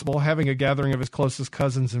 it's possible, having a gathering of his closest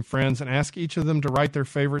cousins and friends and ask each of them to write their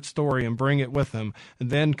favorite story and bring it with them, and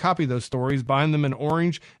then copy those stories, bind them in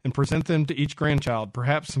orange, and present them to each grandchild.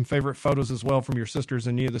 Perhaps some favorite photos as well from your sisters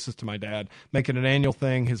and you. This is to my dad. Make it an annual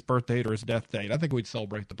thing, his birthday or his death date. I think we'd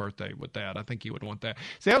celebrate the birthday with Dad. I think he would want that.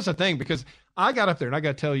 See, that was the thing, because I got up there, and I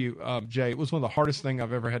got to tell you, Jay, it was one of the hardest things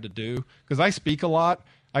I've ever had to do, because I speak a lot.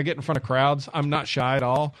 I get in front of crowds. I'm not shy at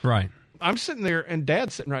all. Right. I'm sitting there, and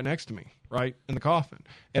Dad's sitting right next to me, right in the coffin.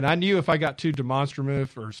 And I knew if I got too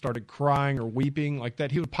demonstrative or started crying or weeping like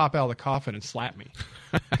that, he would pop out of the coffin and slap me.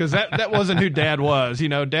 Because that wasn't who Dad was. You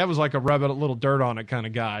know, Dad was like a rub a little dirt on it kind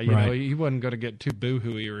of guy. You know, he wasn't going to get too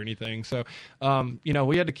boo-hooey or anything. So, you know,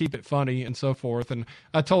 we had to keep it funny and so forth. And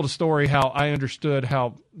I told a story how I understood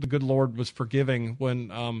how the good Lord was forgiving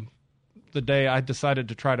when the day I decided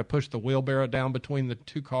to try to push the wheelbarrow down between the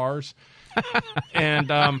two cars. And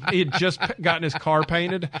he had just gotten his car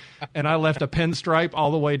painted, and I left a pinstripe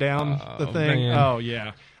all the way down the thing. Man. Oh,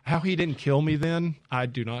 yeah. How he didn't kill me then, I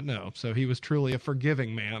do not know. So he was truly a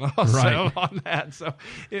forgiving man also on that. So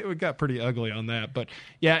it got pretty ugly on that. But,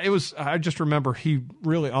 yeah, it was. I just remember he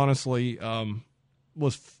really honestly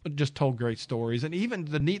just told great stories. And even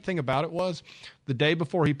the neat thing about it was the day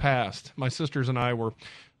before he passed, my sisters and I were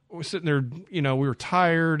we're sitting there, we were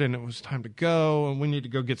tired and it was time to go and we need to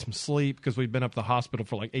go get some sleep because we'd been up at the hospital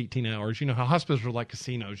for like 18 hours. You know how hospitals are like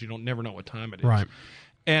casinos. You don't never know what time it is. Right.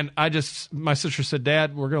 And my sister said,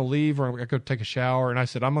 Dad, we're going to leave or I'm going to go take a shower. And I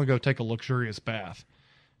said, I'm going to go take a luxurious bath.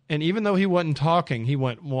 And even though he wasn't talking, he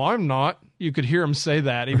went, well, I'm not. You could hear him say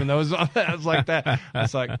that, even though it was like that.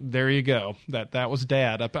 It's like, there you go. That was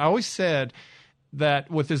Dad. I always said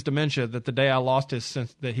that with his dementia, that the day he lost his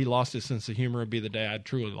sense of humor would be the day I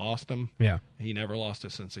truly lost him. Yeah. He never lost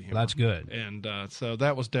his sense of humor. That's good. And so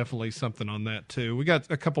that was definitely something on that, too. We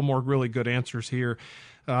got a couple more really good answers here.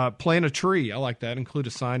 Plant a tree. I like that. Include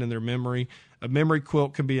a sign in their memory. A memory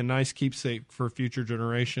quilt can be a nice keepsake for future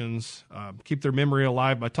generations. Keep their memory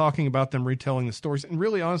alive by talking about them, retelling the stories. And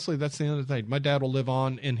really, honestly, that's the other thing. My dad will live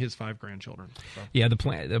on in his 5 grandchildren. So. Yeah, the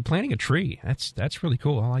planting a tree. That's really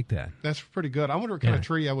cool. I like that. That's pretty good. I wonder what kind of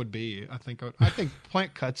tree I would be. I think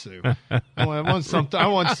plant kudzu. I want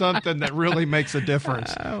something that really makes a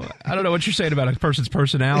difference. I don't know what you're saying about a person's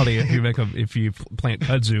personality if you plant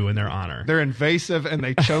kudzu in their honor. They're invasive and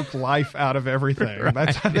they choke life out of everything. Right.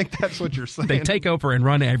 I think that's what you're saying. They take over and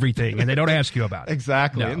run everything, and they don't ask you about it.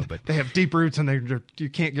 Exactly. No, but they have deep roots, and you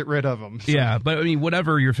can't get rid of them. So. Yeah, but I mean,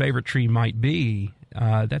 whatever your favorite tree might be,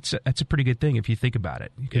 that's a pretty good thing if you think about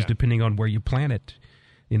it. Because depending on where you plant it,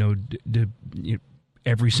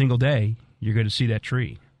 every single day you're going to see that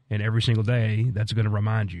tree, and every single day that's going to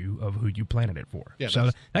remind you of who you planted it for. Yeah, so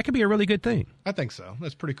that could be a really good thing. I think so.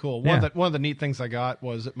 That's pretty cool. One of the neat things I got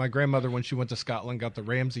was my grandmother, when she went to Scotland, got the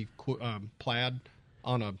Ramsey plaid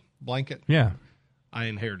on a blanket. Yeah. I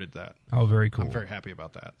inherited that. Oh, very cool. I'm very happy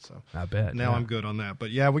about that. So I bet. Now I'm good on that.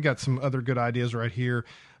 But yeah, we got some other good ideas right here.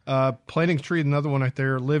 Planting a tree, another one right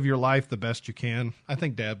there. Live your life the best you can. I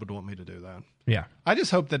think Dad would want me to do that. Yeah. I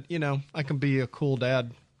just hope that, I can be a cool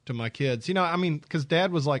dad to my kids. Because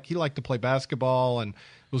Dad was he liked to play basketball and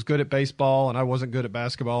was good at baseball, and I wasn't good at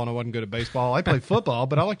basketball and I wasn't good at baseball. I played football,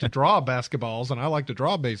 but I like to draw basketballs and I like to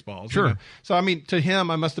draw baseballs. Sure. So, to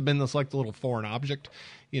him, I must have been this the little foreign object,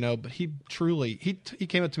 but he truly, he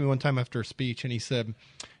came up to me one time after a speech and he said,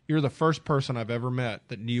 you're the first person I've ever met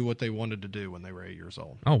that knew what they wanted to do when they were 8 years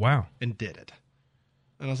old. Oh, wow. And did it.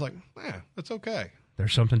 And I was like, that's okay.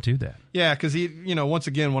 There's something to that. Yeah, because he, once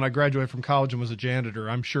again, when I graduated from college and was a janitor,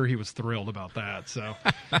 I'm sure he was thrilled about that. So,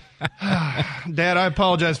 Dad, I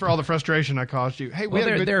apologize for all the frustration I caused you. Hey,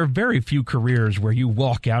 there are very few careers where you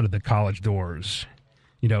walk out of the college doors,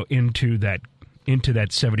 into that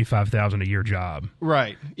 $75,000 a year job.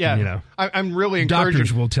 Right. Yeah. I'm really encouraging.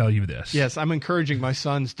 Doctors will tell you this. Yes, I'm encouraging my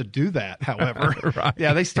sons to do that. However, right.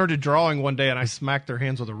 Yeah, they started drawing one day, and I smacked their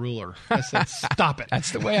hands with a ruler. I said, "Stop it."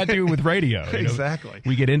 That's the way I do with radio. Exactly.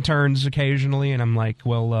 We get interns occasionally, and I'm like,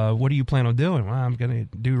 "Well, what do you plan on doing?" Well, I'm going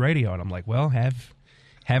to do radio, and I'm like, "Well, have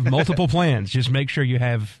multiple plans. Just make sure you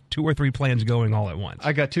have 2 or 3 plans going all at once."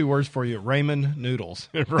 I got 2 words for you: ramen noodles.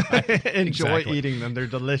 Right. Enjoy eating them; they're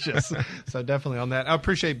delicious. So definitely on that. I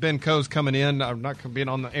appreciate Ben Coase coming in. I'm not being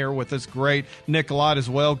on the air with us. Great, Nick a lot as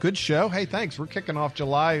well. Good show. Hey, thanks. We're kicking off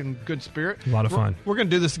July in good spirit. A lot of fun. We're going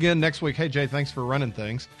to do this again next week. Hey, Jay, thanks for running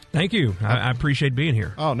things. Thank you. I appreciate being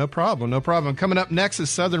here. Oh, no problem. No problem. Coming up next is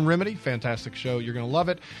Southern Remedy. Fantastic show. You're going to love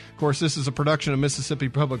it. Of course, this is a production of Mississippi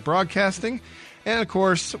Public Broadcasting. And, of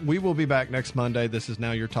course, we will be back next Monday. This is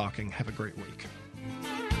Now You're Talking. Have a great week.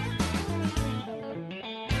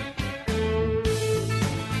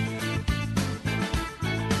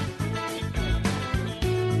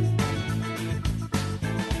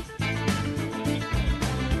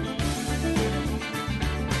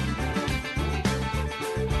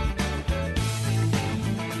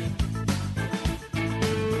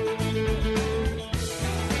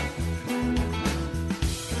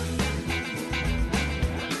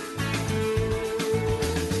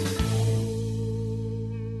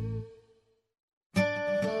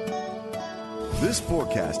 This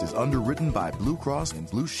forecast is underwritten by Blue Cross and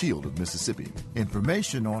Blue Shield of Mississippi.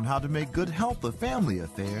 Information on how to make good health a family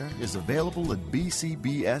affair is available at bcbsms.com.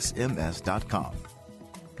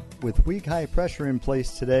 With weak high pressure in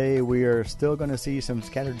place today, we are still going to see some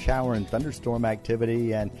scattered shower and thunderstorm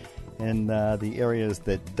activity, and in the areas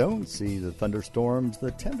that don't see the thunderstorms,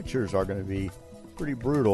 the temperatures are going to be pretty brutal.